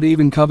have not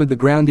even covered the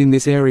ground in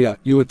this area.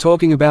 You are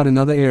talking about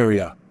another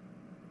area.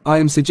 I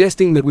am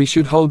suggesting that we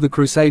should hold the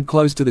crusade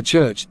close to the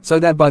church, so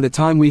that by the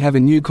time we have a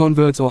new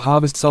converts or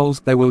harvest souls,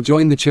 they will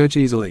join the church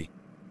easily.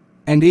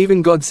 And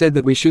even God said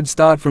that we should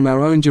start from our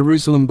own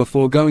Jerusalem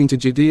before going to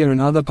Judea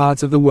and other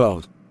parts of the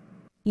world.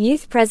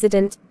 Youth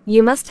President,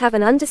 you must have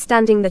an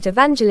understanding that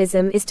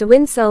evangelism is to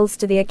win souls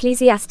to the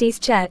Ecclesiastes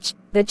church,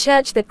 the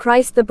church that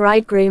Christ the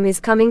bridegroom is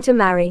coming to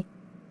marry.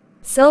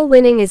 Soul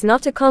winning is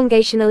not a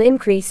congregational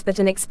increase but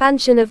an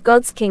expansion of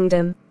God's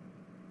kingdom.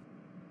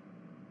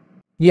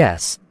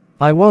 Yes,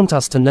 I want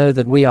us to know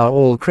that we are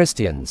all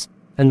Christians,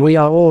 and we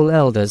are all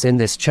elders in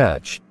this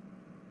church.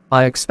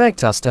 I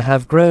expect us to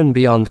have grown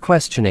beyond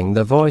questioning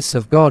the voice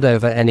of God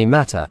over any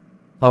matter.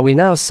 Are we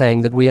now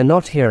saying that we are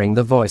not hearing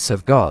the voice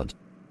of God?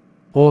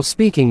 Or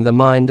speaking the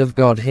mind of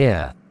God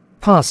here?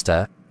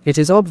 Pastor, it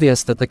is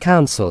obvious that the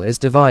council is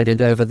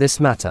divided over this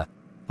matter.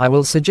 I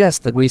will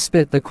suggest that we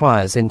split the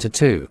choirs into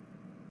two.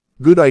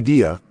 Good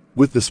idea.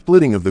 With the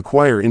splitting of the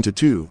choir into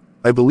two,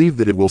 I believe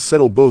that it will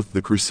settle both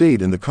the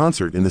crusade and the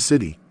concert in the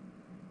city.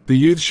 The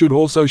youth should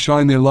also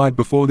shine their light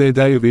before their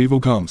day of evil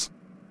comes.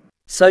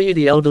 So you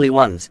the elderly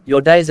ones,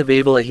 your days of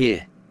evil are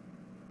here.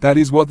 That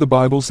is what the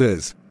Bible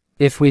says.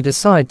 If we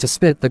decide to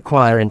split the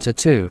choir into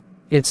two,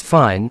 it's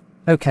fine,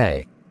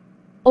 okay.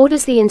 Or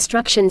does the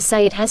instructions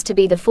say it has to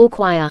be the full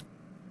choir?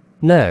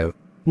 No,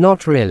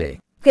 not really.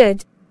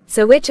 Good.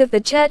 So which of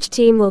the church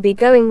team will be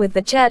going with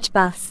the church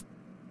bus?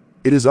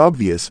 It is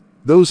obvious,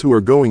 those who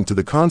are going to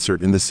the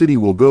concert in the city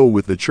will go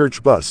with the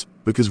church bus,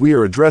 because we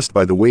are addressed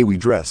by the way we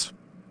dress.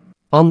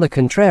 On the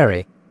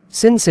contrary,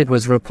 since it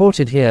was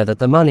reported here that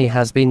the money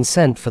has been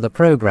sent for the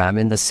program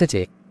in the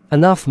city,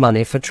 enough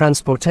money for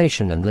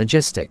transportation and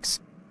logistics,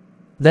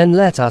 then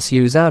let us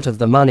use out of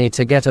the money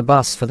to get a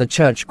bus for the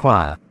church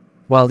choir,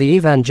 while the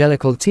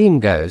evangelical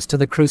team goes to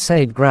the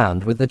crusade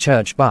ground with the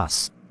church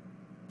bus.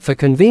 For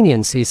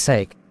convenience's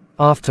sake,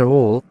 after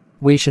all,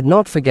 we should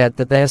not forget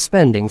that they are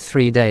spending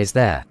 3 days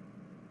there.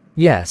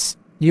 Yes,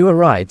 you are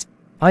right.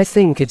 I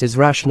think it is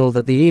rational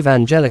that the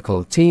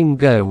evangelical team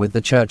go with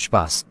the church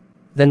bus.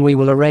 Then we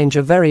will arrange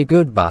a very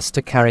good bus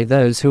to carry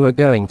those who are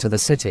going to the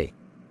city.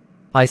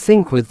 I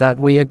think with that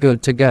we are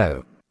good to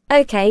go.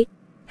 Okay.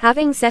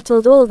 Having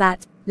settled all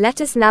that,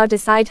 let us now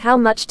decide how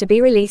much to be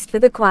released for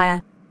the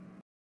choir.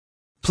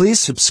 Please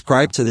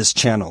subscribe to this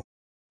channel.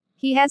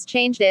 He has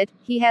changed it.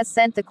 He has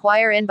sent the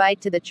choir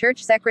invite to the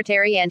church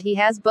secretary and he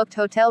has booked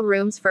hotel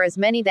rooms for as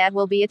many that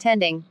will be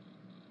attending.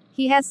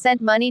 He has sent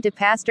money to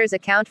pastor's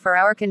account for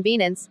our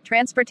convenience,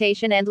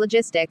 transportation and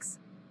logistics.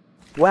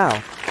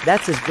 Wow,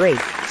 that's as great.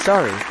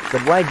 Sorry,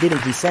 but why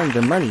didn't he send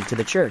the money to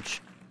the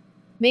church?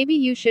 Maybe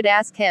you should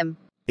ask him.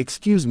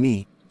 Excuse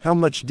me, how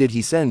much did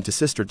he send to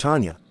Sister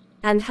Tanya?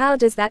 And how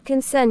does that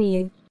concern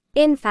you?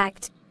 In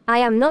fact, I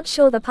am not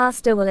sure the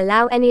pastor will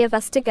allow any of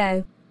us to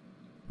go.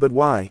 But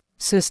why?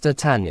 Sister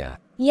Tanya.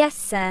 Yes,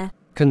 sir.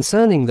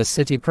 Concerning the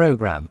city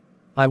program,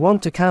 I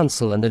want to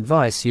counsel and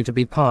advise you to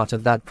be part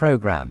of that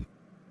program.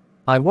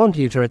 I want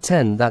you to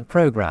attend that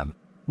program,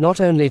 not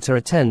only to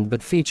attend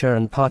but feature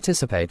and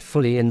participate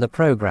fully in the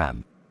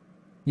program.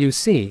 You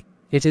see,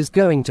 it is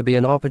going to be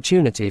an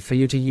opportunity for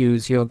you to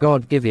use your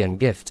God-given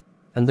gift,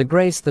 and the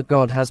grace that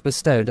God has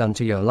bestowed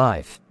unto your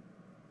life.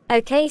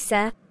 Okay,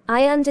 sir,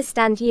 I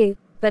understand you,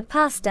 but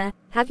Pastor,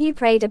 have you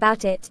prayed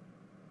about it?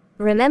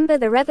 Remember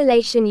the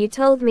revelation you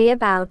told me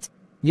about?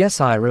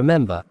 Yes, I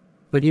remember,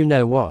 but you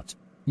know what?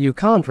 You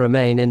can't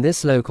remain in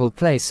this local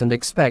place and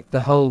expect the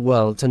whole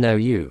world to know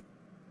you.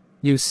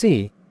 You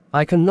see,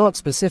 I cannot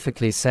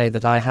specifically say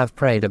that I have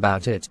prayed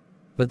about it,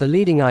 but the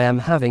leading I am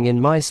having in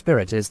my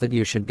spirit is that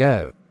you should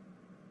go.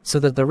 So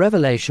that the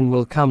revelation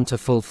will come to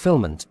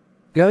fulfillment.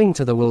 Going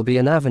to there will be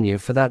an avenue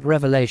for that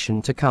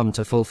revelation to come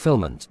to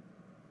fulfillment.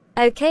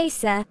 Okay,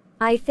 sir,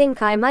 I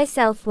think I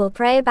myself will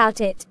pray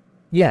about it.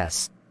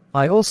 Yes,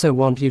 I also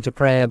want you to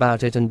pray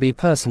about it and be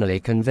personally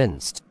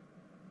convinced.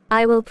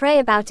 I will pray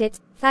about it,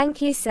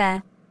 thank you,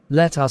 sir.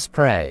 Let us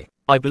pray.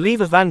 I believe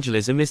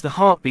evangelism is the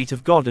heartbeat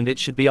of God and it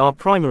should be our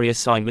primary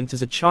assignment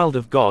as a child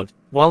of God,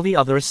 while the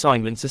other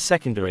assignments are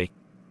secondary.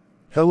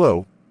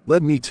 Hello,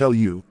 let me tell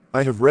you,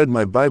 I have read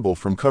my Bible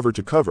from cover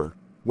to cover.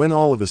 When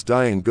all of us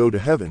die and go to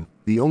heaven,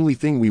 the only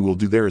thing we will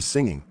do there is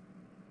singing.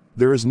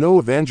 There is no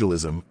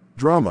evangelism,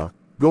 Drama,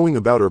 going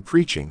about or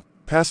preaching,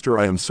 Pastor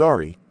I am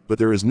sorry, but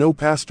there is no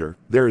pastor,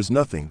 there is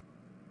nothing.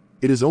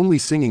 It is only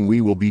singing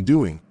we will be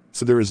doing,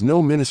 so there is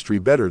no ministry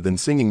better than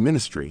singing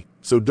ministry,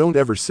 so don't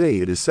ever say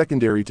it is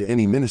secondary to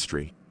any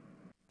ministry.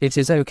 It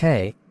is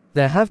okay.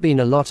 There have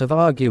been a lot of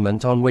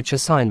argument on which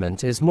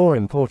assignment is more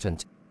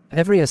important.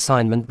 Every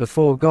assignment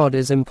before God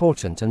is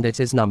important and it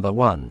is number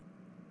one.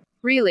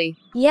 Really?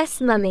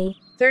 Yes,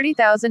 Mummy.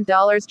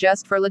 $30,000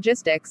 just for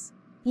logistics.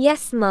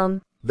 Yes,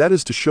 Mom. That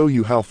is to show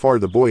you how far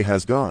the boy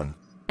has gone.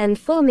 And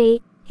for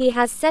me, he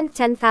has sent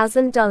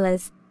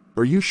 $10,000.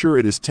 Are you sure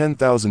it is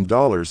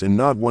 $10,000 and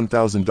not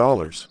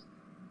 $1,000?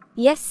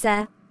 Yes,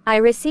 sir. I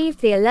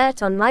received the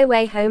alert on my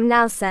way home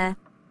now, sir.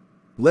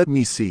 Let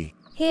me see.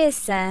 Here's,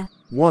 sir.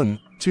 1,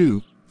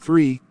 2,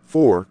 3,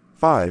 4,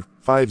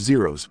 5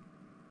 zeros.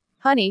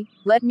 Honey,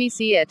 let me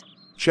see it.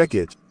 Check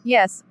it.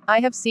 Yes, I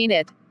have seen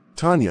it.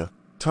 Tanya,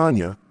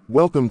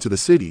 welcome to the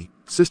city,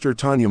 Sister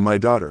Tanya, my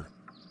daughter.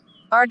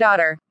 Our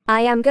daughter.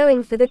 I am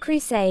going for the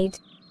crusade.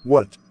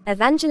 What?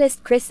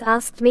 Evangelist Chris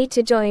asked me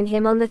to join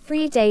him on the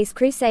 3 days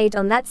crusade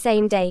on that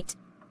same date.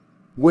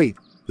 Wait,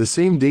 the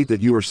same date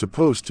that you are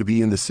supposed to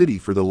be in the city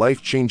for the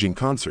life-changing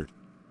concert.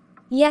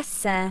 Yes,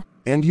 sir.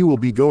 And you will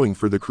be going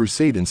for the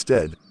crusade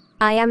instead.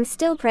 I am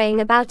still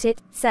praying about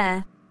it,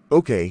 sir.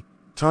 Okay,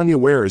 Tanya,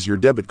 where is your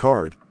debit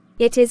card?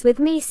 It is with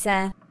me,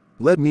 sir.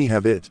 Let me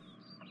have it.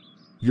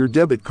 Your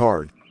debit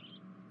card.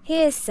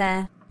 Here's,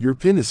 sir. Your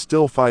PIN is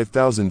still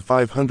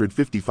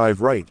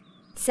 5,555, right?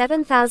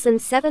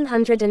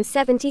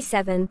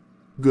 7,777.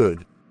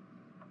 Good.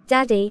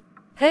 Daddy,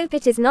 hope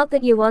it is not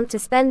that you want to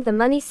spend the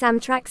money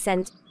Samtrak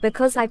sent,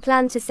 because I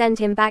plan to send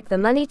him back the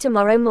money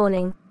tomorrow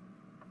morning.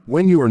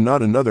 When you are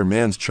not another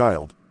man's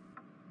child.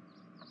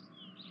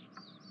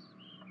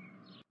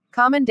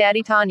 Common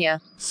Daddy Tanya.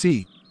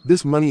 See,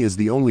 this money is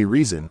the only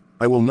reason.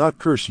 I will not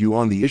curse you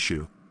on the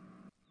issue.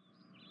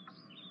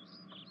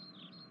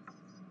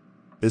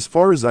 As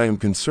far as I am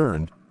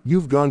concerned,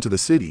 you've gone to the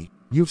city,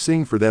 you've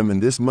sang for them,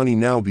 and this money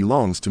now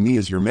belongs to me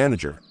as your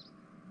manager.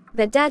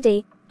 But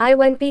Daddy, I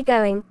won't be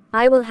going.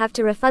 I will have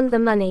to refund the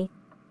money.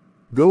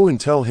 Go and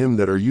tell him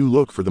that, or you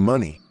look for the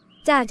money.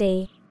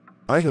 Daddy.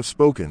 I have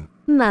spoken.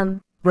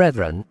 Mum.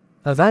 Brethren,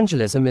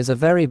 evangelism is a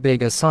very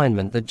big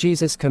assignment that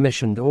Jesus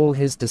commissioned all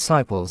his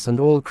disciples and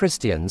all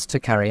Christians to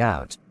carry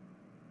out.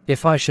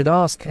 If I should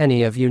ask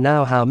any of you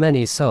now how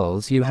many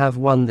souls you have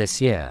won this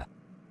year,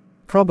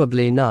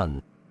 probably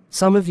none.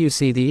 Some of you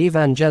see the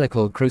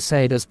evangelical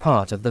crusade as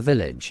part of the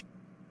village.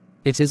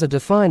 It is a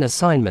divine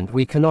assignment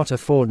we cannot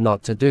afford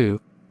not to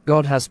do.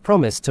 God has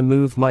promised to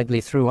move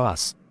mightily through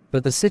us,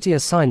 but the city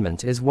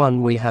assignment is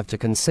one we have to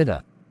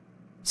consider.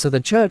 So the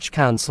church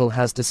council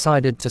has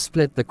decided to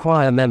split the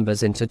choir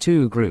members into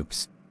 2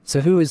 groups. So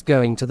who is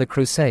going to the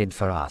crusade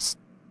for us?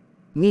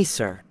 Me,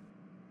 sir.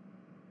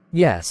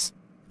 Yes,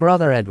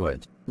 Brother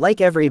Edward.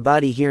 Like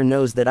everybody here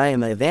knows that I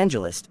am an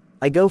evangelist.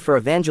 I go for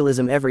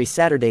evangelism every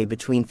Saturday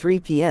between 3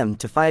 p.m.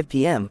 to 5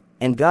 p.m.,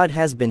 and God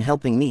has been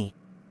helping me.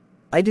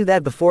 I do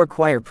that before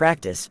choir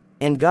practice,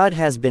 and God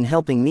has been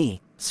helping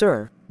me,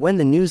 sir. When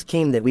the news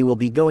came that we will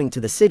be going to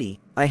the city,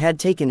 I had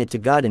taken it to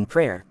God in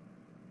prayer.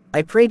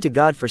 I prayed to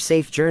God for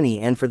safe journey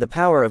and for the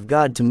power of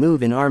God to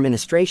move in our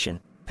ministration.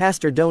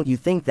 Pastor, don't you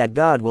think that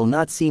God will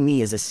not see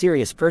me as a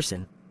serious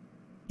person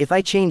if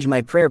I change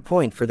my prayer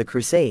point for the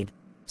crusade?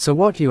 So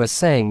what you are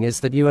saying is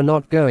that you are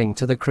not going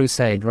to the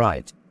crusade,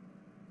 right?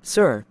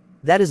 Sir,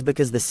 that is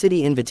because the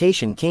city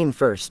invitation came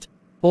first.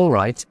 All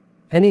right.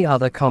 Any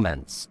other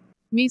comments?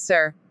 Me,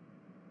 sir.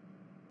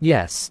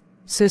 Yes,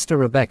 Sister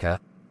Rebecca.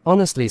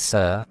 Honestly,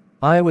 sir,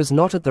 I was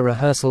not at the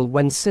rehearsal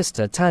when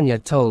Sister Tanya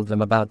told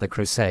them about the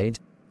crusade.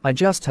 I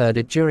just heard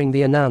it during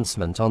the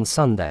announcement on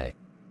Sunday.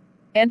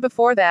 And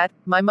before that,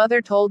 my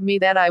mother told me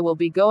that I will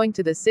be going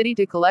to the city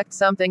to collect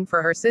something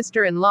for her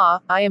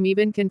sister-in-law. I am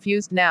even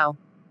confused now.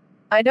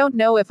 I don't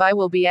know if I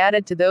will be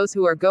added to those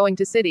who are going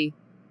to city.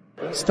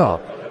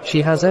 Stop.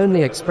 She has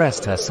only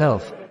expressed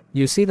herself.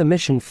 You see, the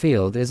mission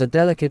field is a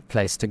delicate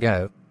place to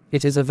go.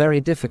 It is a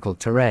very difficult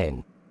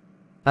terrain.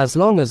 As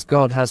long as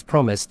God has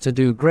promised to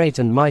do great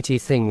and mighty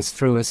things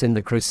through us in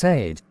the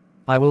crusade,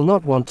 I will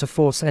not want to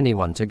force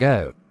anyone to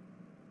go.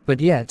 But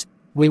yet,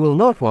 we will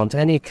not want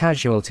any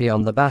casualty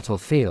on the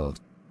battlefield,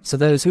 so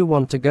those who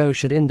want to go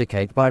should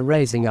indicate by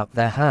raising up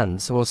their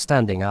hands or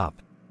standing up.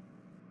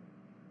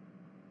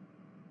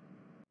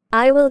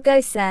 I will go,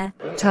 sir.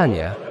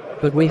 Tanya,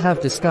 but we have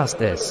discussed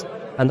this,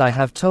 and I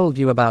have told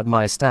you about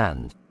my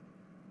stand.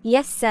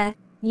 Yes, sir.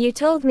 You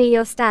told me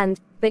your stand,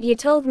 but you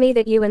told me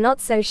that you were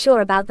not so sure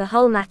about the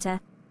whole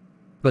matter.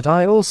 But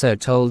I also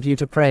told you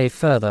to pray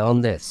further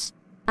on this.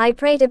 I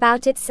prayed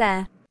about it,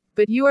 sir.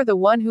 But you are the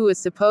one who is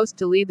supposed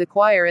to lead the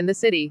choir in the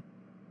city.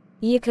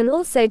 You can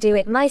also do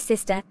it, my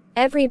sister.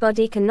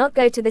 Everybody cannot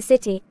go to the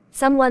city.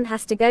 Someone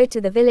has to go to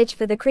the village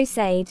for the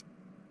crusade.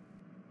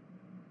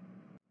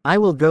 I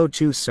will go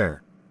too,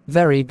 sir.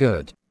 Very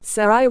good.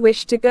 Sir, I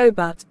wish to go,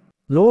 but...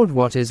 Lord,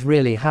 what is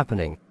really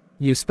happening?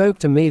 You spoke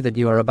to me that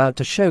you are about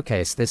to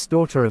showcase this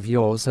daughter of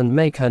yours and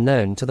make her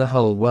known to the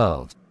whole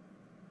world.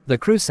 The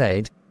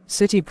crusade,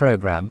 city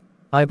program,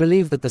 I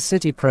believe that the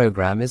city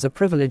program is a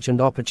privilege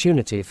and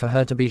opportunity for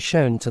her to be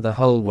shown to the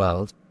whole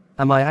world.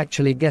 Am I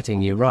actually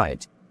getting you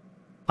right?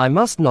 I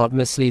must not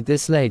mislead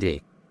this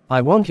lady.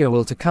 I want your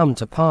will to come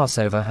to pass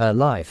over her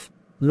life.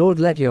 Lord,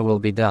 let your will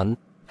be done.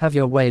 Have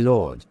your way,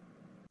 Lord.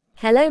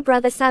 Hello,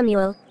 Brother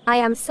Samuel. I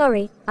am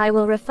sorry. I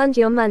will refund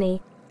your money.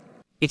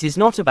 It is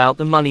not about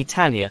the money,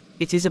 Tanya,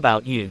 it is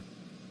about you.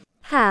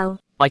 How?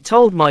 I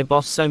told my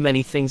boss so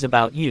many things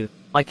about you.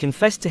 I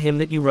confessed to him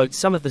that you wrote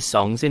some of the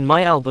songs in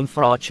my album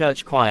for our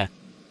church choir.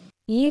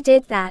 You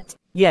did that?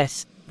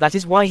 Yes, that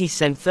is why he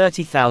sent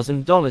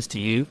 $30,000 to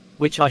you,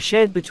 which I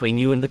shared between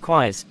you and the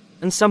choirs,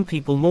 and some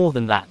people more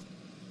than that.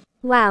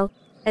 Wow.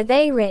 Are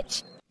they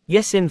rich?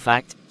 Yes, in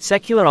fact,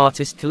 secular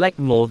artists collect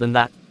more than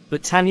that,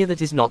 but Tanya,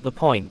 that is not the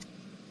point.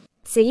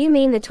 So you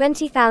mean the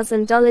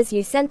 $20,000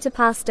 you sent to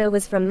Pastor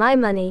was from my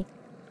money?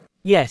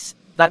 Yes,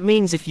 that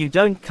means if you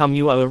don't come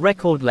you owe a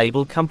record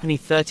label company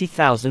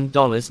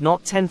 $30,000,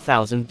 not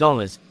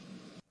 $10,000.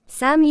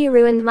 Sam, you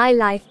ruined my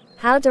life.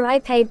 How do I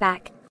pay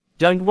back?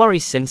 Don't worry,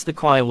 since the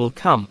choir will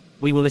come,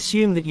 we will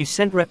assume that you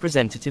sent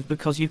representative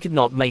because you could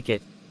not make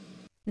it.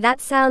 That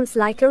sounds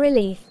like a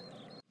relief.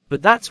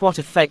 But that's what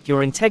affect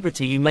your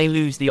integrity. You may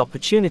lose the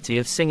opportunity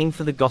of singing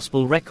for the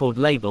gospel record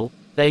label.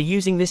 They're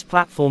using this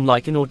platform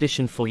like an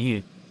audition for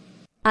you.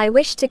 I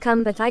wish to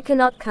come, but I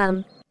cannot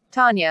come.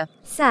 Tanya.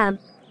 Sam,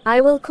 I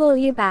will call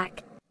you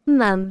back.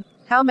 Mum.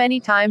 How many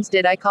times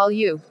did I call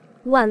you?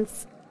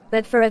 Once.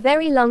 But for a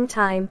very long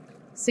time.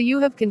 So you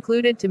have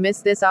concluded to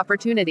miss this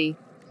opportunity.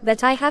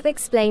 But I have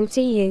explained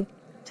to you.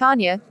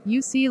 Tanya,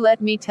 you see,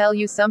 let me tell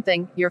you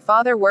something. Your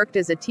father worked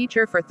as a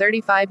teacher for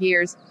 35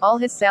 years. All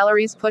his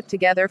salaries put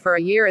together for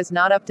a year is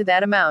not up to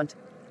that amount.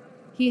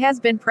 He has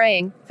been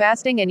praying,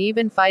 fasting, and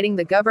even fighting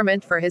the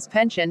government for his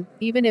pension.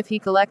 Even if he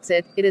collects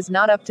it, it is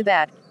not up to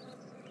that.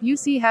 You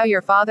see how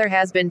your father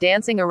has been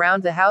dancing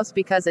around the house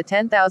because of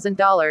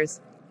 $10,000.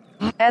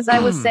 As I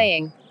was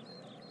saying.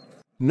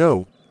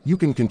 No, you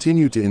can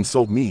continue to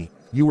insult me.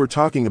 You were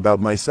talking about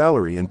my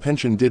salary and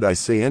pension. Did I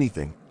say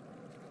anything?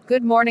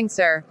 Good morning,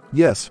 sir.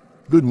 Yes,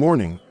 good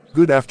morning,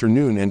 good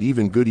afternoon, and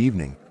even good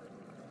evening.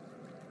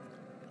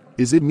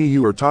 Is it me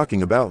you are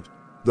talking about?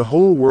 The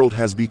whole world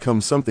has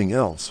become something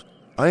else.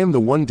 I am the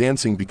one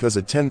dancing because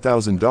of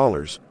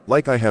 $10,000,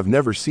 like I have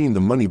never seen the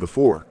money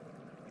before.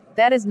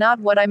 That is not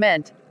what I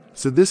meant.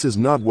 So this is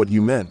not what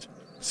you meant.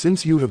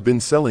 Since you have been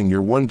selling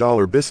your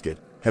 $1 biscuit,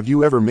 have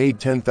you ever made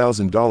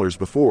 $10,000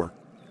 before?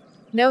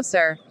 No,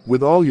 sir.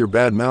 With all your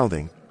bad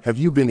mouthing, have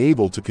you been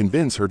able to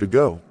convince her to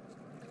go?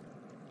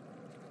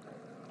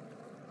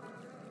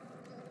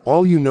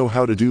 All you know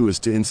how to do is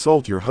to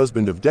insult your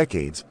husband of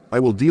decades. I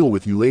will deal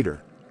with you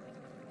later.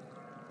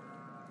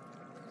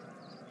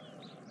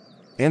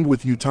 And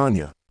with you,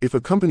 Tanya, if a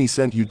company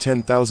sent you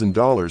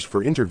 $10,000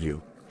 for interview,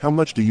 how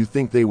much do you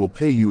think they will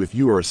pay you if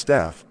you are a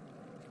staff?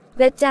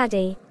 But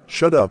Daddy.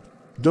 Shut up.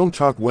 Don't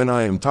talk when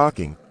I am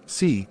talking.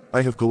 See,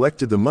 I have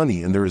collected the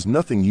money and there is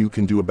nothing you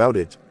can do about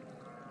it.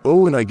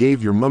 Oh, and I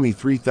gave your mummy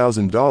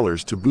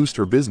 $3,000 to boost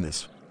her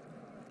business.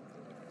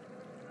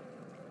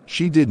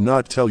 She did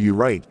not tell you,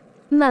 right?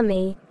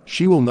 Mummy.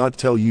 She will not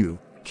tell you.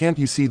 Can't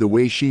you see the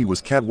way she was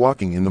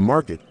catwalking in the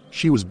market?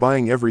 She was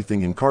buying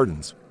everything in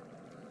cartons.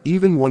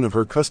 Even one of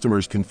her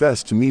customers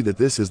confessed to me that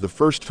this is the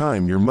first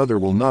time your mother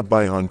will not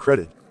buy on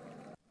credit.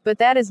 But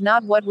that is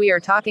not what we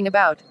are talking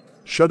about.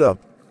 Shut up.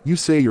 You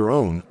say your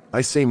own, I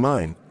say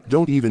mine.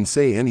 Don't even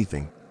say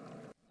anything.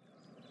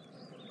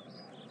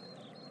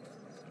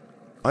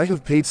 I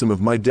have paid some of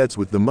my debts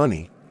with the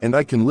money, and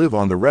I can live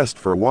on the rest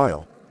for a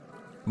while.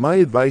 My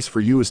advice for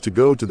you is to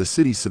go to the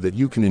city so that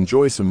you can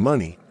enjoy some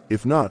money.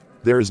 If not,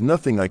 there is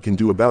nothing I can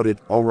do about it,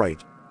 all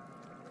right?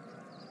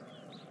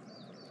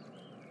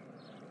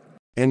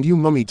 And you,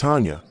 Mummy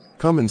Tanya,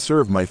 come and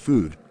serve my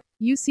food.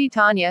 You see,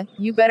 Tanya,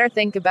 you better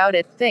think about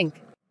it,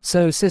 think.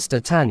 So,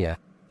 Sister Tanya,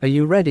 are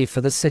you ready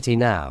for the city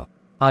now?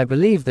 I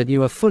believe that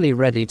you are fully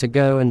ready to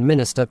go and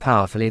minister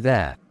powerfully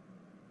there.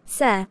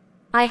 Sir,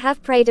 I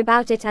have prayed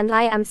about it and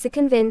I am so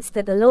convinced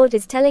that the Lord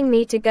is telling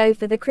me to go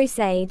for the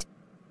crusade.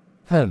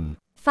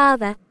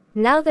 Father,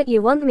 now that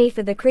you want me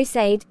for the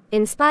crusade,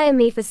 inspire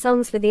me for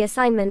songs for the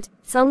assignment,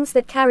 songs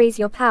that carries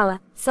your power,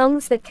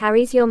 songs that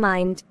carries your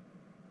mind.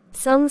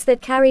 Songs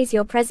that carries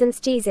your presence,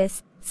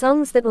 Jesus,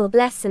 songs that will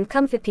bless and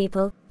comfort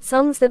people,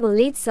 songs that will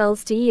lead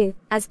souls to you,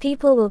 as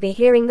people will be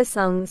hearing the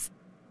songs.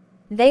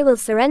 They will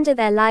surrender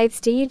their lives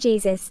to you,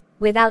 Jesus,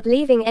 without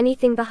leaving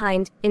anything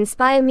behind.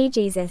 Inspire me,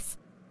 Jesus.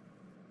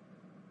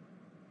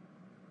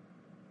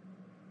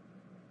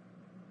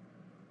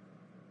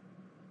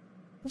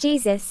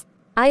 Jesus,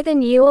 either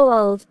new or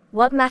old,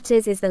 what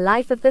matters is the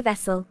life of the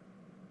vessel.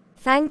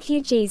 Thank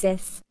you,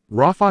 Jesus.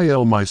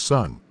 Raphael, my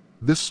son,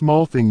 this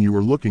small thing you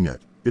are looking at,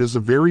 it is a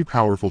very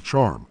powerful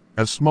charm.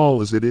 As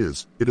small as it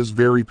is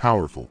very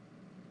powerful.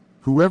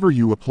 Whoever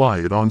you apply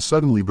it on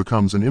suddenly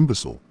becomes an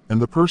imbecile, and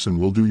the person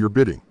will do your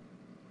bidding.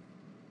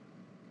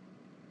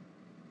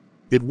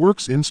 It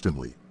works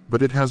instantly,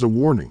 but it has a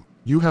warning.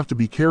 You have to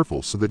be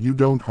careful so that you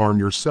don't harm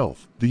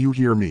yourself. Do you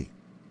hear me?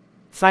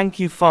 Thank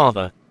you,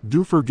 Father.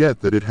 Do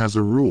forget that it has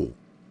a rule.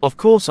 Of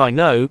course I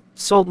know,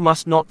 salt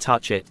must not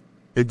touch it.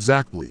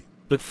 Exactly.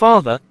 But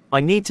father,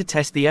 I need to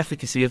test the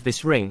efficacy of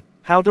this ring.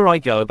 How do I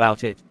go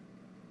about it?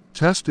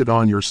 Test it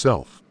on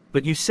yourself.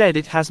 But you said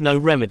it has no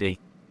remedy.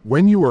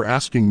 When you are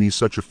asking me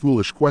such a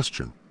foolish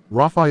question,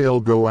 Raphael,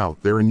 go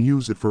out there and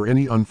use it for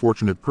any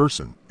unfortunate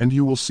person, and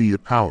you will see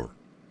it power.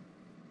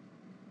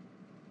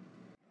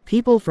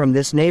 People from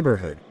this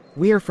neighborhood,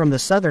 we are from the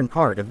southern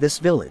part of this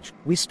village.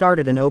 We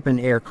started an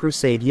open-air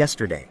crusade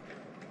yesterday.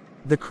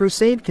 The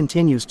crusade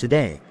continues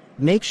today.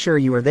 Make sure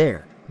you are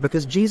there,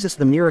 because Jesus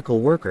the miracle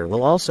worker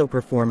will also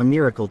perform a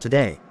miracle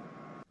today.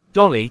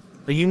 Dolly,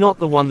 are you not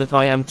the one that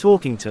I am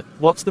talking to?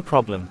 What's the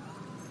problem?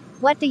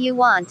 What do you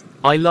want?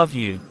 I love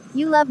you.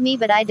 You love me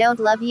but I don't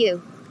love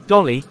you.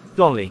 Dolly,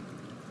 Dolly.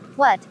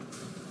 What?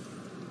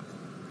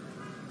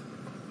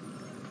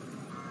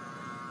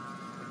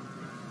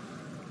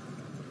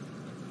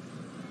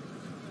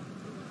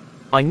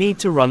 I need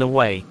to run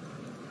away.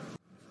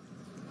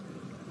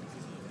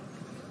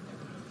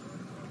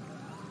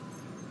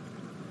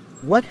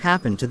 What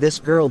happened to this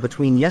girl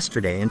between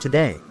yesterday and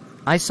today?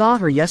 I saw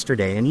her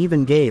yesterday and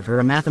even gave her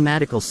a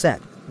mathematical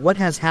set. What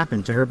has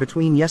happened to her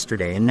between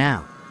yesterday and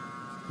now?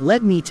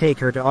 Let me take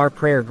her to our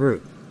prayer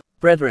group.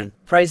 Brethren,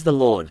 praise the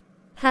Lord.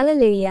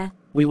 Hallelujah.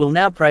 We will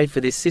now pray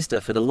for this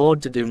sister for the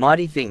Lord to do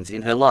mighty things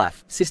in her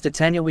life. Sister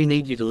Tanya, we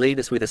need you to lead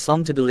us with a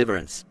song to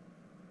deliverance.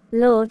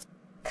 Lord,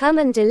 come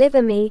and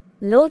deliver me.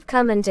 Lord,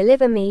 come and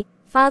deliver me.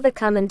 Father,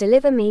 come and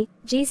deliver me.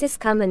 Jesus,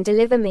 come and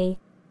deliver me.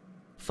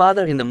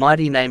 Father, in the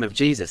mighty name of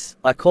Jesus,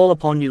 I call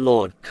upon you,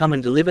 Lord, come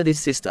and deliver this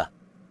sister.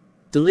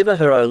 Deliver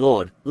her, O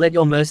Lord, let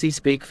your mercy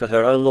speak for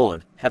her, O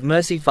Lord. Have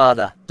mercy,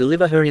 Father,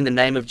 deliver her in the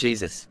name of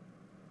Jesus.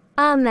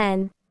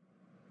 Amen.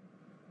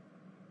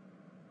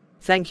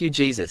 Thank you,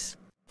 Jesus.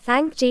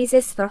 Thank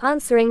Jesus for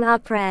answering our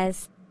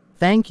prayers.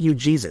 Thank you,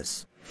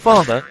 Jesus.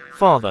 Father,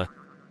 Father.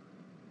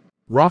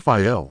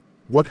 Raphael,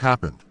 what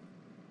happened?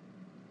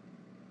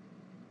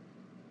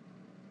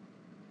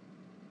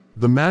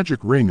 The magic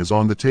ring is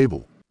on the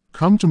table.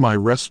 Come to my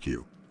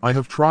rescue. I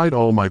have tried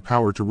all my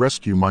power to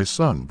rescue my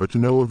son but to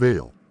no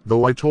avail.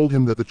 Though I told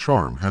him that the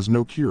charm has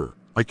no cure,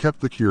 I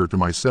kept the cure to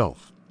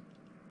myself.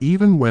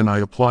 Even when I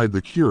applied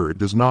the cure it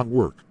does not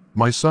work.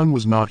 My son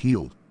was not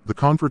healed. The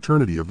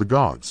confraternity of the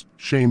gods,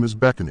 shame is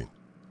beckoning.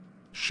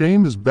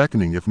 Shame is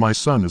beckoning if my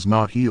son is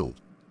not healed.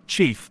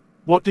 Chief,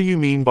 what do you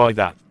mean by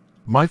that?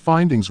 My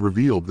findings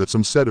revealed that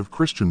some set of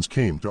Christians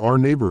came to our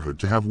neighborhood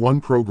to have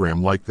one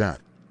program like that.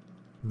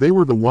 They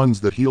were the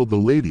ones that healed the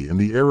lady and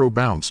the arrow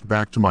bounced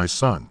back to my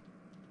son.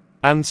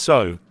 And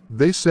so?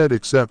 They said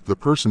except the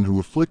person who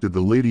afflicted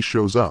the lady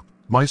shows up,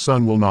 my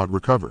son will not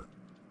recover.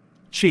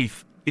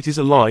 Chief, it is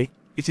a lie.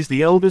 It is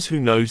the elders who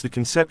knows the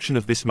conception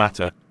of this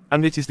matter,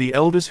 and it is the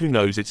elders who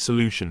knows its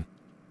solution.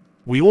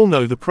 We all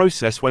know the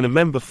process when a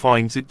member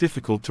finds it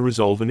difficult to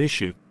resolve an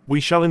issue. We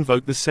shall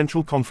invoke the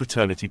central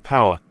confraternity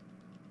power.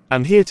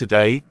 And here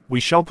today, we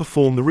shall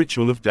perform the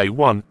ritual of day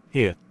 1,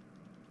 here.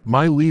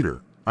 My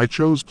leader, I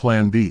chose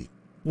Plan B.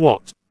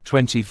 What?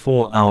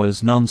 24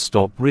 hours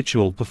non-stop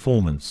ritual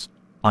performance.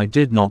 I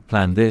did not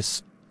plan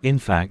this. In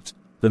fact,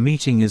 the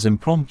meeting is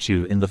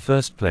impromptu in the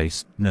first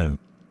place, no.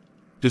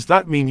 Does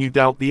that mean you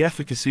doubt the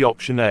efficacy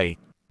option A?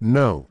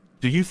 No.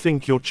 Do you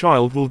think your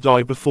child will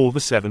die before the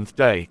 7th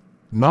day?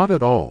 Not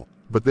at all,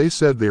 but they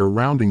said they are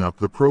rounding up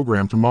the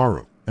program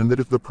tomorrow, and that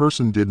if the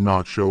person did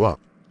not show up,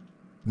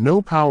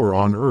 no power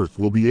on earth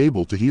will be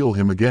able to heal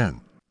him again.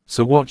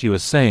 So what you are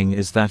saying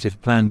is that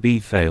if Plan B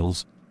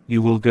fails,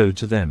 you will go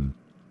to them?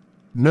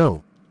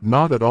 No,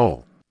 not at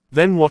all.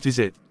 Then what is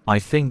it? I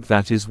think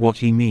that is what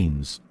he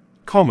means.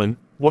 Common,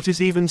 what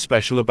is even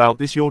special about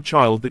this your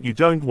child that you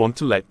don't want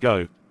to let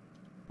go?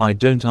 I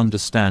don't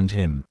understand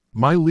him.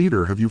 My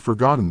leader, have you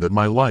forgotten that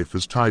my life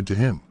is tied to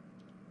him?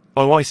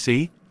 Oh, I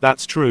see,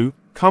 that's true.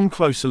 Come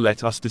closer,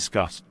 let us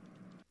discuss.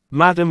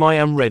 Madam, I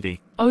am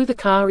ready. Oh, the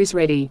car is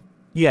ready.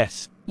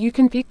 Yes. You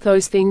can pick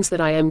those things that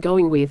I am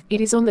going with.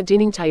 It is on the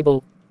dining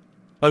table.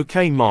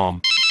 Okay,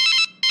 Mom.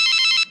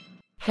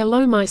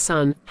 Hello, my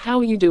son. How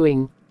are you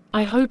doing?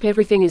 I hope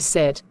everything is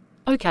set.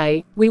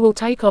 Okay, we will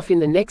take off in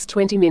the next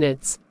 20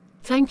 minutes.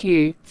 Thank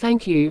you,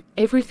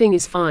 everything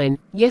is fine.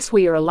 Yes,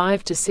 we are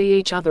alive to see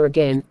each other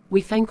again.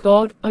 We thank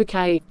God.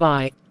 Okay,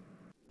 bye.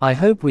 I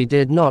hope we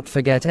did not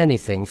forget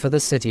anything for the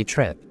city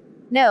trip.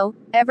 No,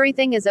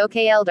 everything is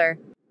okay, Elder.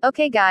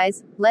 Okay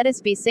guys, let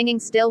us be singing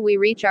still we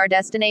reach our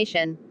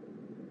destination.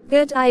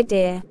 Good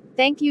idea.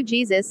 Thank you,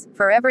 Jesus,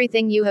 for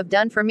everything you have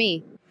done for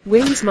me.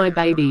 Where is my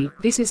baby?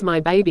 This is my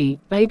baby.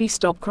 Baby,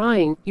 stop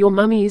crying. Your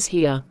mummy is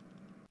here.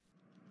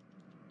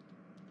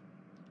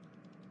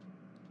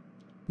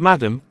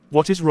 Madam,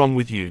 what is wrong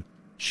with you?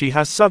 She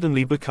has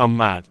suddenly become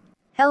mad.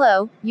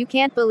 Hello, you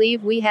can't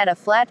believe we had a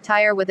flat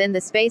tire within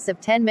the space of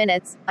 10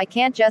 minutes. I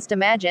can't just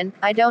imagine.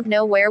 I don't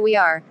know where we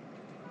are.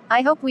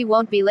 I hope we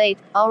won't be late.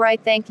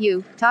 Alright, thank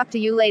you. Talk to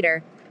you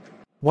later.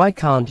 Why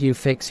can't you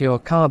fix your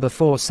car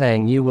before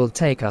saying you will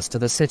take us to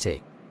the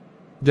city?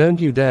 Don't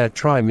you dare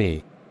try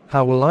me.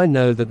 How will I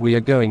know that we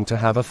are going to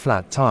have a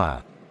flat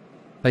tire?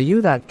 Are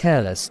you that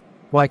careless?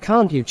 Why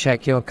can't you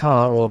check your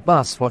car or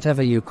bus,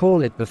 whatever you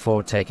call it,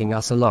 before taking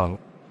us along?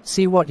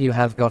 See what you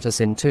have got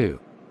us into.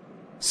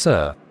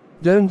 Sir,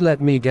 don't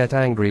let me get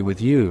angry with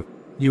you.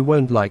 You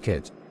won't like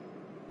it.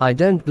 I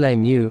don't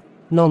blame you.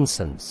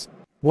 Nonsense.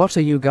 What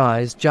are you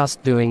guys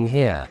just doing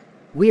here?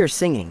 We are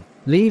singing.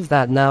 Leave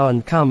that now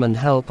and come and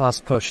help us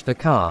push the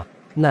car,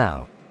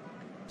 now.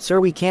 Sir,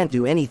 we can't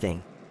do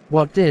anything.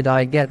 What did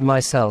I get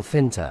myself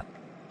into?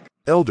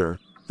 Elder,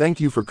 thank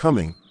you for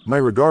coming. My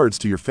regards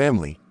to your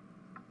family.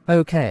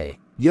 Okay.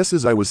 Yes,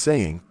 as I was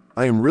saying,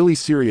 I am really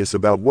serious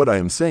about what I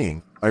am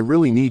saying. I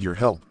really need your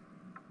help.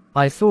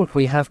 I thought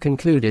we have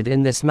concluded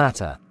in this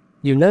matter.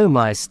 You know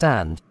my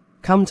stand.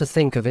 Come to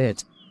think of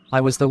it, I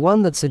was the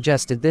one that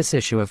suggested this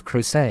issue of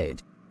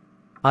crusade.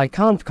 I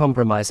can't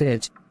compromise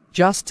it.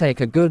 Just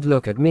take a good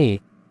look at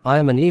me. I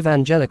am an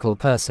evangelical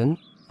person.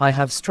 I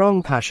have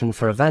strong passion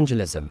for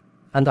evangelism,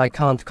 and I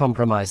can't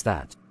compromise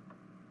that.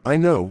 I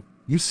know,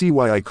 you see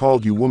why I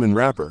called you woman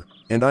rapper,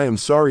 and I am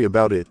sorry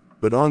about it,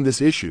 but on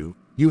this issue,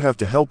 you have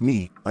to help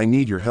me. I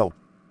need your help.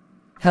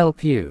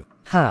 Help you?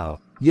 How?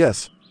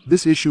 Yes,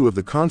 this issue of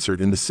the concert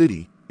in the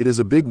city, it is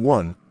a big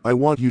one. I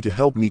want you to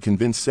help me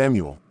convince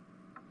Samuel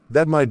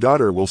that my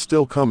daughter will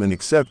still come and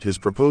accept his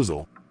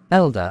proposal.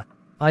 Elder,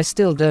 I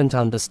still don't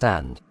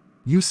understand.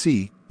 You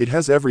see, it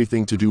has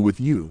everything to do with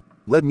you.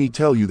 Let me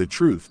tell you the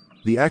truth.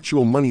 The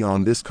actual money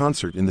on this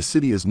concert in the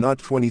city is not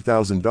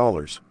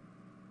 $20,000.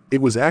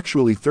 It was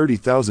actually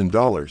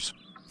 $30,000.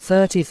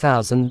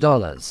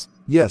 $30,000?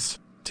 Yes,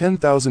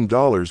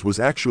 $10,000 was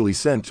actually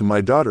sent to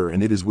my daughter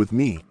and it is with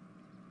me.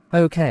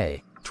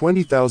 Okay.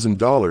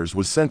 $20,000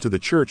 was sent to the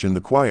church and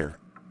the choir.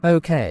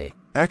 Okay.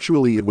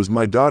 Actually, it was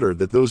my daughter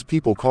that those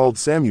people called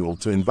Samuel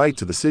to invite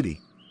to the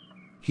city.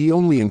 He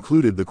only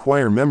included the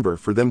choir member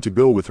for them to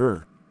go with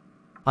her.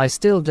 I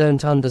still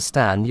don't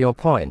understand your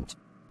point.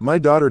 My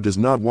daughter does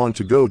not want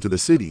to go to the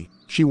city,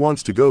 she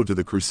wants to go to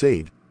the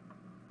crusade.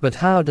 But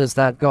how does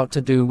that got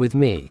to do with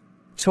me?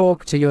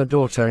 Talk to your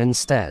daughter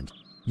instead.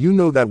 You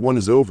know that one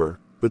is over,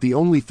 but the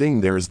only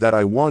thing there is that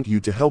I want you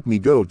to help me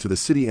go to the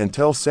city and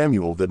tell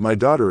Samuel that my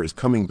daughter is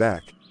coming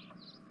back.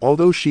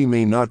 Although she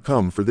may not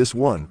come for this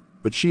one,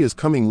 but she is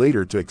coming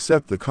later to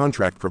accept the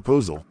contract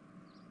proposal.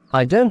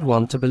 I don't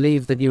want to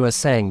believe that you are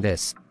saying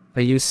this.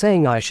 Are you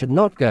saying I should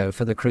not go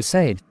for the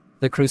crusade?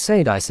 The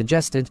crusade I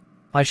suggested,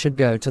 I should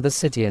go to the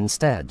city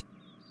instead.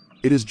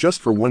 It is just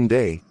for one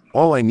day.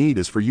 All I need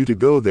is for you to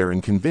go there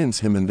and convince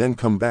him and then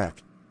come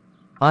back.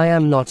 I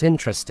am not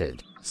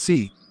interested.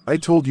 See, I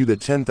told you that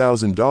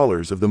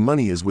 $10,000 of the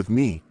money is with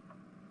me.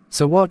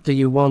 So what do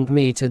you want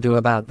me to do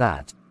about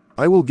that?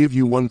 I will give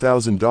you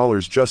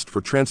 $1,000 just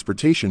for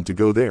transportation to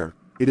go there.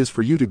 It is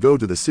for you to go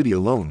to the city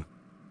alone.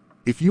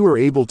 If you are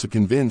able to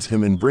convince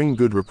him and bring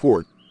good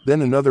report,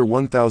 then another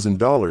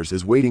 $1,000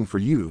 is waiting for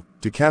you,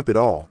 to cap it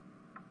all.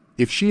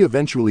 If she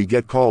eventually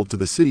get called to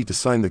the city to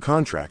sign the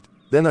contract,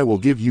 then I will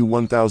give you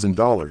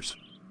 $1,000.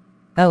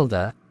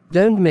 Elder,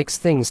 don't mix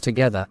things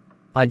together.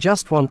 I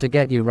just want to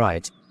get you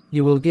right.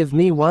 You will give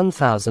me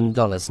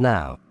 $1,000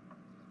 now.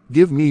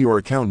 Give me your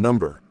account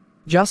number.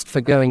 Just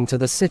for going to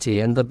the city,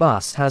 and the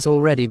bus has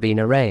already been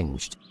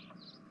arranged.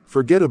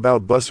 Forget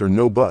about bus or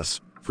no bus.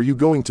 For you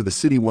going to the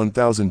city,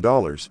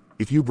 $1,000.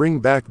 If you bring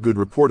back good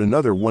report,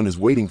 another one is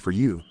waiting for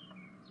you.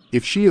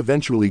 If she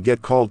eventually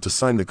get called to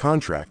sign the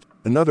contract,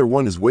 another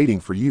one is waiting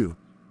for you.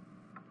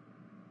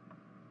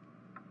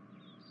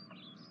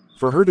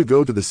 For her to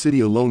go to the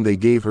city alone, they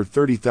gave her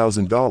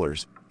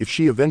 $30,000. If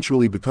she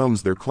eventually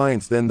becomes their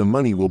clients, then the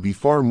money will be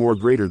far more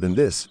greater than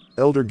this.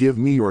 Elder, give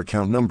me your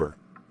account number.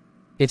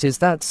 It is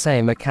that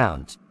same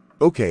account.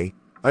 Okay,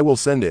 I will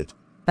send it.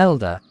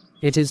 Elder,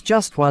 it is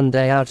just 1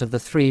 day out of the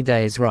 3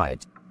 days,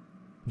 right?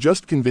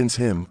 Just convince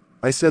him.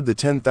 I said the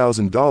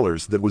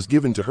 $10,000 that was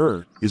given to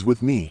her is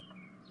with me.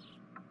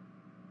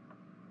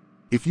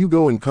 If you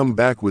go and come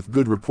back with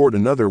good report,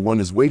 another one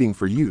is waiting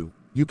for you.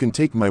 You can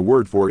take my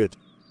word for it.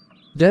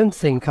 Don't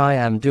think I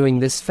am doing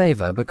this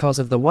favor because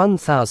of the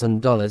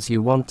 $1,000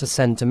 you want to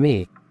send to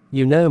me.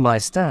 You know my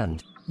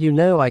stand. You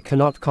know I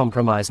cannot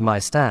compromise my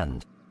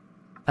stand.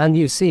 And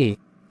you see,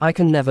 I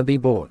can never be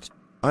bought.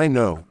 I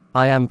know.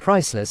 I am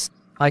priceless.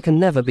 I can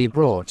never be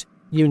brought.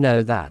 You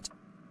know that.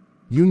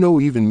 You know,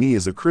 even me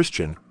as a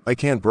Christian, I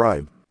can't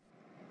bribe.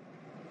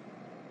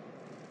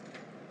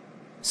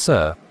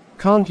 Sir,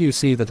 can't you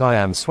see that I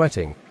am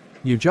sweating?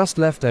 You just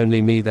left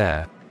only me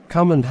there.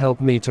 Come and help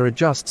me to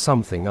adjust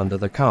something under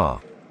the car.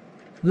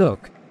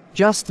 Look,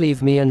 just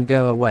leave me and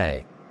go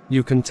away.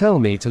 You can tell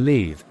me to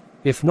leave.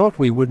 If not,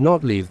 we would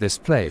not leave this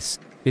place.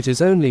 It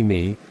is only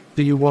me.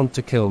 Do you want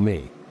to kill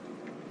me?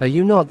 Are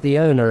you not the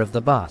owner of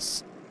the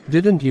bus?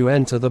 Didn't you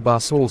enter the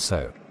bus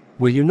also?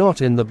 Were you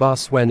not in the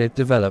bus when it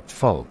developed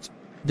fault?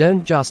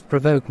 Don't just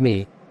provoke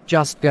me,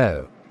 just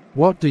go.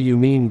 What do you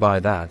mean by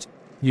that?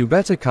 You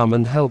better come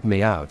and help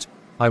me out.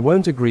 I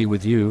won't agree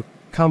with you.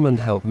 Come and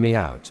help me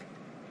out.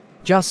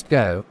 Just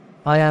go.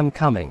 I am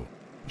coming.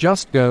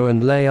 Just go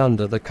and lay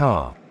under the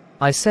car.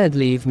 I said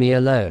leave me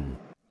alone.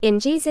 In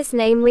Jesus'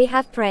 name we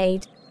have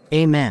prayed.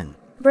 Amen.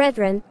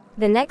 Brethren,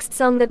 The next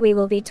song that we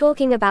will be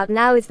talking about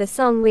now is the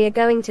song we are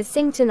going to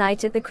sing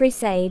tonight at the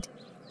crusade.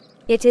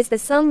 It is the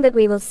song that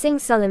we will sing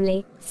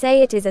solemnly.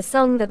 Say it is a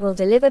song that will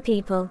deliver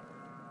people.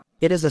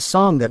 It is a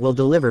song that will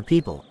deliver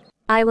people.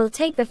 I will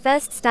take the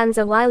first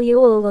stanza while you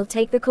all will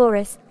take the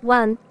chorus.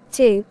 1,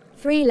 2,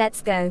 3,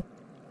 let's go.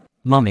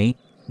 Mummy,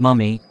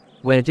 Mummy,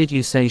 where did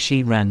you say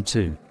she ran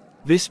to?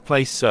 This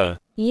place, sir.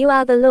 You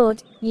are the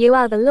Lord, you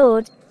are the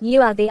Lord,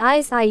 you are the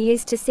eyes I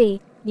used to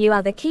see, you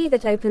are the key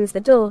that opens the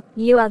door,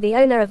 you are the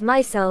owner of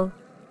my soul.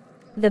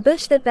 The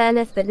bush that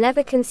burneth but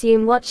never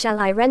consume, what shall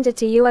I render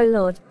to you, O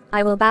Lord?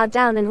 I will bow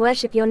down and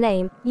worship your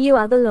name, you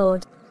are the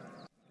Lord.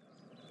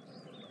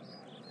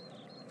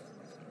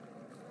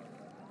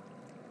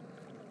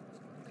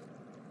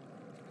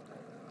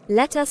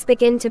 Let us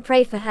begin to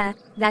pray for her,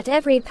 that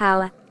every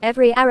power,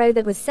 every arrow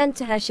that was sent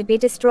to her should be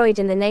destroyed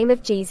in the name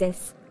of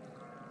Jesus.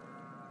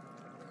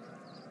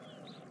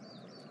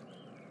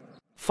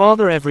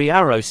 Father, every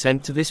arrow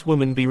sent to this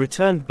woman be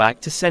returned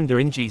back to sender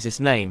in Jesus'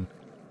 name.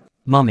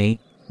 Mummy,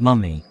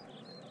 Mummy.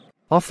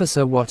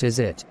 Officer, what is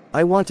it?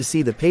 I want to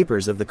see the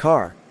papers of the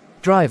car.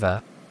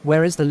 Driver,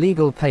 where is the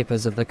legal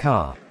papers of the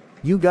car?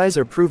 You guys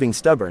are proving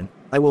stubborn.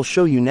 I will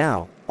show you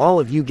now.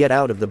 All of you get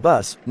out of the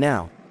bus,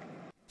 now.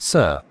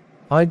 Sir,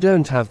 I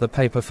don't have the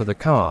paper for the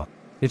car.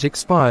 It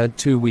expired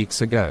 2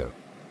 weeks ago.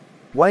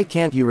 Why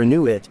can't you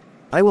renew it?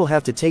 I will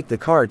have to take the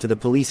car to the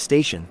police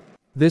station.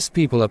 This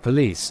people are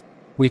police.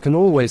 We can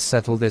always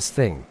settle this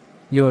thing.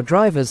 Your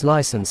driver's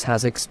license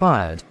has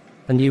expired,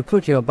 and you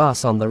put your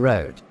bus on the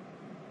road.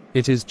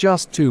 It is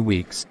just 2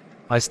 weeks.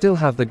 I still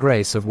have the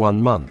grace of 1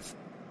 month.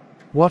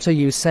 What are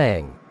you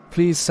saying?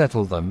 Please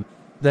settle them.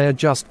 They're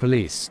just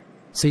police.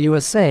 So you are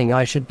saying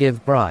I should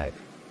give bribe?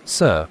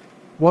 Sir,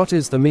 what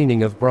is the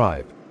meaning of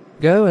bribe?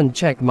 Go and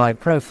check my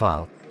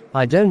profile.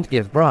 I don't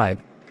give bribe.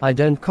 I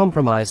don't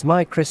compromise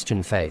my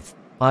Christian faith.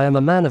 I am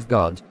a man of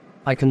God.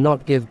 I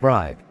cannot give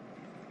bribe.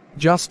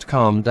 Just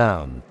calm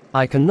down.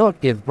 I cannot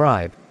give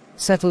bribe.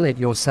 Settle it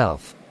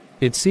yourself.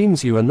 It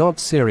seems you are not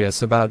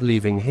serious about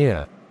leaving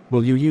here.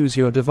 Will you use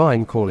your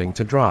divine calling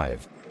to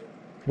drive?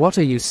 What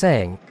are you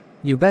saying?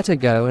 You better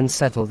go and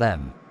settle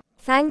them.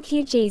 Thank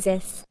you,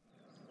 Jesus.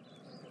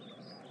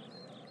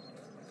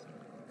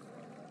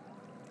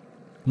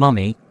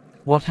 Mummy,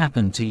 what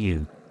happened to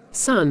you?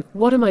 Son,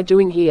 what am I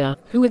doing here?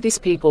 Who are these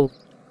people?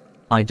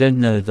 I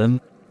don't know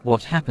them.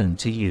 What happened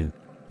to you?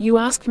 You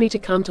asked me to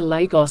come to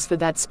Lagos for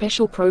that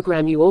special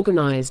program you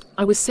organized.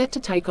 I was set to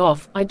take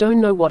off. I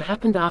don't know what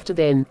happened after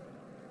then.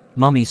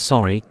 Mummy,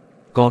 sorry.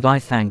 God, I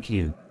thank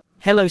you.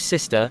 Hello,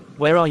 sister,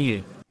 where are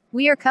you?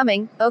 We are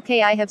coming.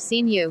 Okay, I have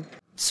seen you.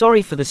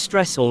 Sorry for the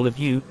stress, all of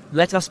you.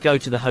 Let us go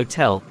to the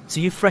hotel, so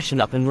you freshen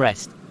up and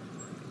rest.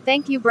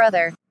 Thank you,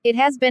 brother. It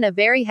has been a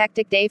very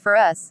hectic day for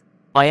us.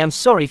 I am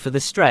sorry for the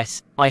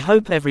stress. I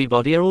hope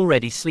everybody are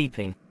already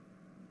sleeping.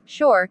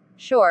 Sure.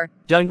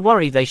 Don't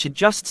worry, they should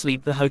just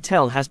sleep. The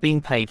hotel has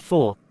been paid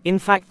for. In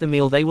fact, the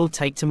meal they will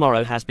take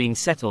tomorrow has been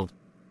settled.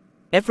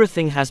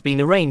 Everything has been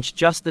arranged,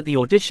 just that the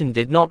audition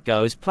did not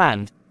go as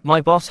planned.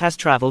 My boss has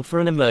traveled for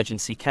an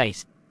emergency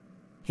case.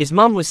 His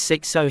mum was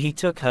sick, so he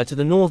took her to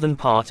the northern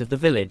part of the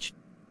village.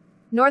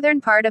 Northern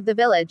part of the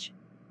village?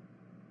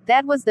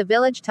 That was the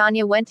village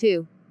Tanya went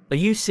to. Are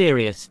you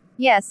serious?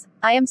 Yes,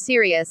 I am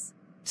serious.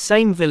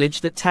 Same village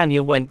that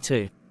Tanya went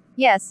to?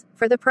 Yes,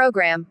 for the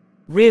program.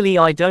 Really,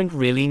 I don't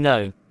really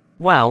know.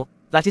 Wow,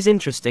 that is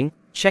interesting.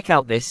 Check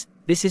out this.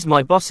 This is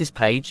my boss's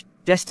page.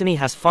 Destiny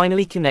has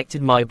finally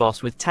connected my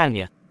boss with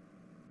Tanya.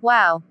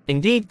 Wow.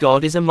 Indeed,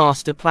 God is a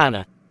master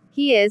planner.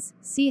 He is.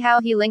 See how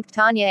he linked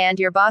Tanya and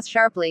your boss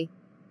sharply.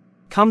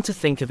 Come to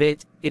think of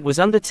it, it was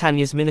under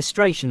Tanya's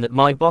ministration that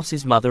my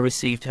boss's mother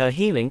received her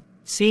healing.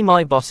 See,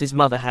 my boss's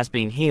mother has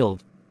been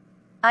healed.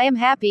 I am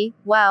happy.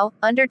 Wow,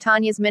 under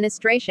Tanya's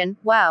ministration.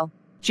 Wow.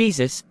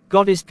 Jesus,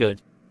 God is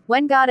good.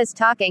 When God is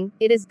talking,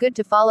 it is good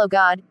to follow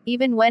God,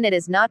 even when it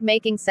is not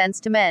making sense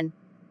to men.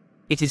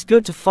 It is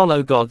good to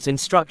follow God's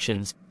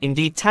instructions.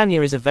 Indeed,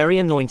 Tanya is a very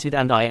anointed,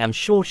 and I am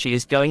sure she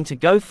is going to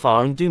go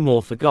far and do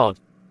more for God.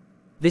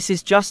 This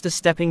is just a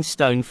stepping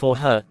stone for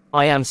her.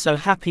 I am so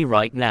happy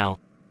right now.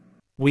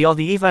 We are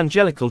the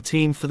evangelical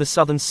team for the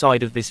southern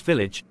side of this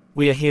village.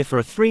 We are here for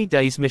a 3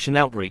 days mission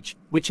outreach,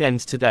 which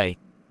ends today.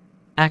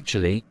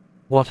 Actually,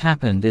 what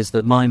happened is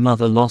that my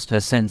mother lost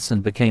her sense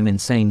and became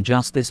insane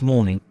just this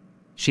morning.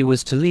 She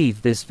was to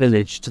leave this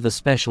village to the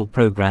special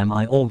program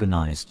I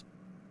organized.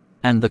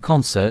 And the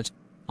concert,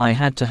 I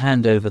had to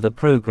hand over the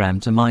program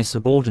to my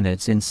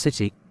subordinates in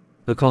city,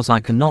 because I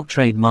cannot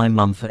trade my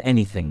mum for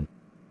anything.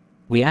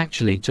 We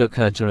actually took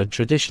her to a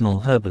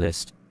traditional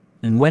herbalist,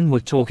 and when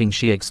we're talking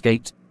she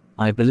escaped.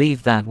 I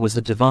believe that was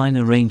a divine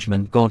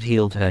arrangement. God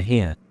healed her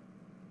here.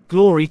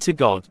 Glory to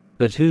God.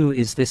 But who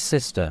is this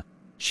sister?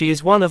 She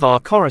is one of our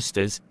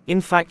choristers. In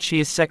fact,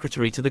 she is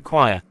secretary to the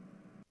choir.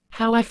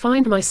 How I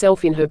find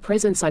myself in her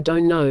presence I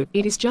don't know.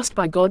 It is just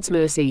by God's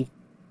mercy.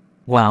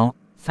 Wow,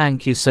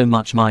 thank you so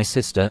much, my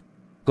sister.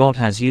 God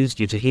has used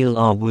you to heal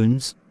our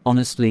wounds.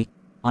 Honestly,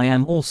 I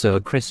am also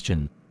a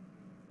Christian.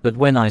 But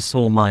when I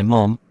saw my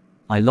mom,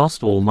 I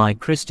lost all my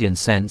Christian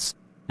sense,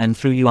 and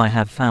through you I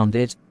have found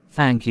it.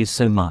 Thank you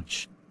so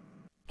much.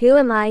 Who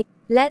am I?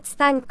 Let's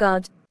thank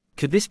God.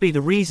 Could this be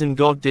the reason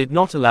God did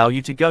not allow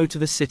you to go to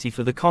the city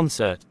for the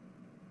concert?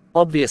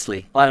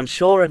 Obviously, I am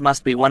sure it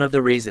must be one of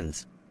the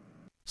reasons.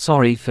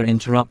 Sorry for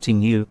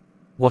interrupting you.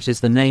 What is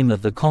the name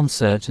of the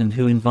concert and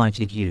who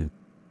invited you?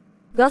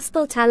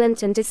 Gospel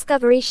Talent and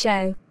Discovery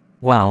Show.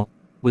 Wow,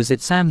 was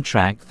it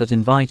Samtrack that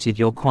invited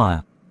your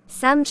choir?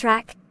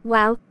 Samtrack?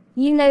 Wow,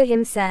 you know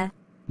him, sir.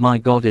 My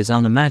God is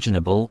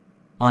unimaginable.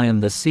 I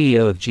am the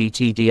CEO of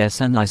GTDS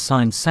and I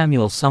signed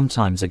Samuel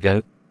sometimes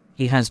ago.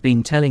 He has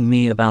been telling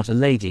me about a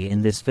lady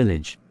in this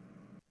village.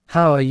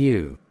 How are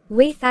you?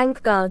 We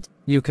thank God.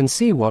 You can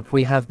see what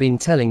we have been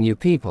telling you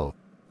people.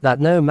 That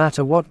no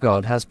matter what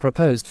God has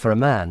proposed for a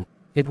man,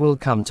 it will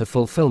come to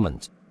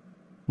fulfillment.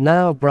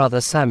 Now,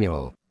 Brother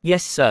Samuel.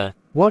 Yes, sir.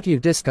 What you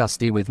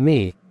discussed with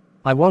me,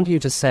 I want you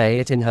to say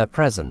it in her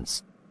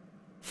presence.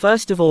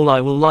 First of all,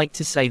 I will like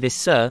to say this,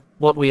 sir.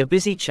 What we are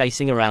busy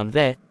chasing around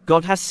there,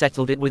 God has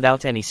settled it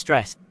without any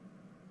stress.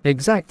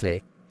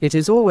 Exactly. It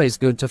is always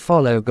good to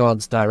follow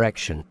God's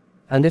direction,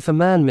 and if a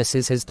man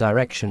misses his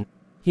direction,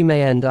 he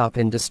may end up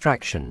in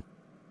distraction.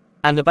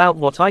 And about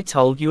what I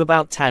told you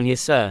about Tanya,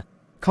 sir.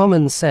 Come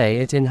and say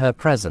it in her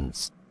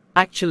presence.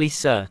 Actually,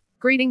 sir.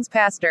 Greetings,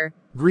 Pastor.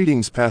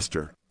 Greetings,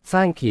 Pastor.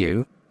 Thank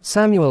you,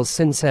 Samuel.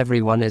 Since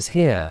everyone is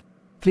here,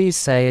 please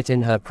say it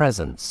in her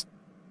presence.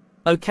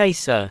 Okay,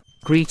 sir.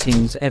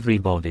 Greetings,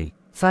 everybody.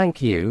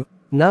 Thank you.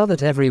 Now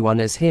that everyone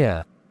is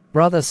here,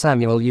 Brother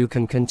Samuel, you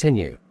can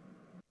continue.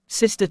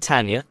 Sister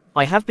Tanya,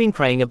 I have been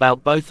praying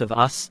about both of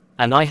us,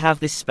 and I have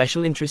this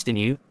special interest in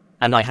you,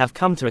 and I have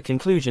come to a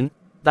conclusion,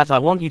 that I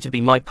want you to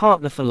be my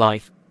partner for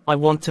life. I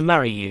want to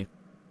marry you.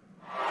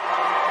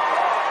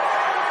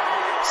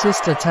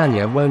 Sister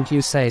Tanya, won't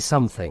you say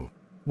something?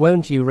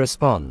 Won't you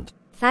respond?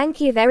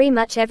 Thank you very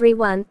much,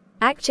 everyone.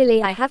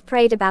 Actually, I have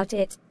prayed about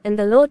it, and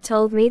the Lord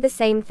told me the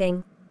same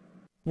thing.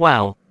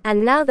 Wow.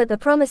 And now that the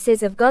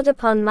promises of God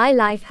upon my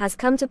life has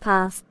come to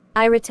pass,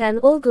 I return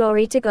all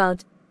glory to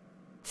God.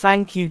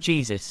 Thank you,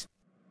 Jesus.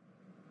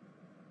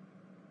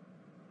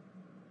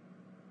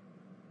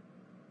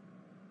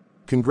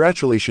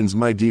 Congratulations,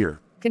 my dear.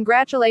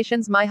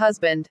 Congratulations, my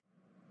husband.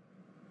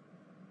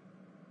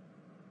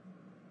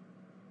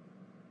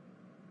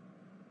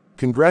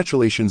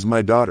 Congratulations,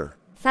 my daughter.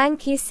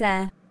 Thank you,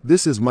 sir.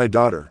 This is my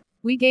daughter.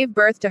 We gave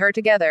birth to her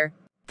together.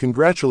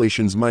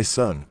 Congratulations, my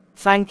son.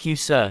 Thank you,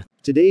 sir.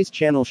 Today's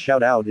channel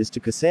shout out is to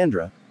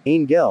Cassandra,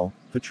 Angel,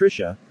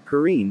 Patricia,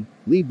 Corrine,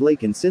 Lee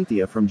Blake and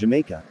Cynthia from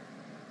Jamaica.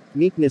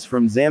 Meekness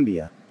from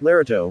Zambia,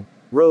 Larito,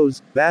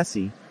 Rose,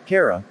 Bassi,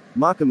 Kara,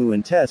 Makamu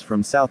and Tess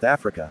from South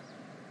Africa.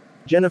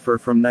 Jennifer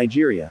from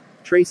Nigeria,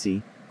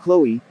 Tracy,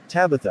 Chloe,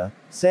 Tabitha,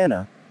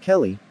 Sana,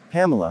 Kelly,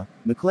 Pamela,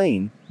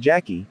 McLean,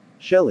 Jackie,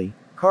 Shelley,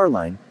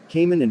 Carline,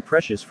 Cayman and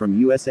Precious from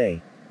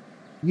USA.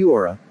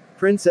 Eora,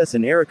 Princess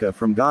and Erica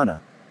from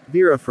Ghana.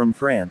 Vera from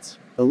France.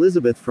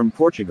 Elizabeth from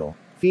Portugal.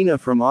 Fina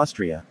from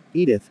Austria.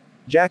 Edith,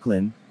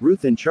 Jacqueline,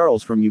 Ruth and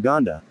Charles from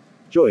Uganda.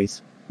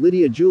 Joyce,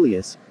 Lydia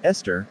Julius,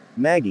 Esther,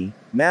 Maggie,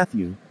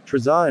 Matthew,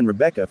 Treza and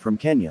Rebecca from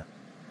Kenya.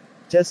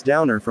 Tess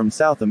Downer from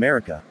South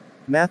America.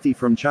 Matthew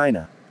from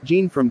China.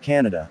 Jean from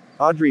Canada.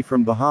 Audrey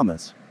from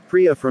Bahamas.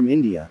 Priya from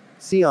India.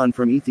 Sion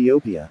from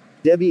Ethiopia.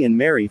 Debbie and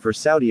Mary for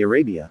Saudi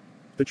Arabia.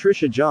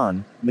 Patricia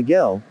John,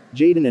 Miguel,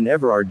 Jaden and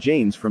Everard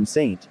James from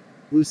St.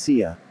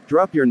 Lucia.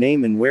 Drop your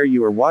name and where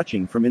you are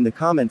watching from in the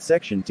comment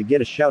section to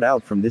get a shout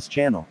out from this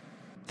channel.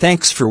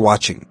 Thanks for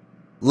watching.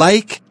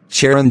 Like,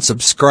 share and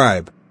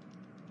subscribe.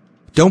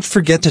 Don't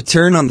forget to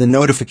turn on the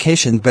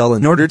notification bell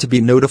in order to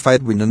be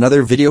notified when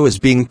another video is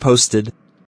being posted.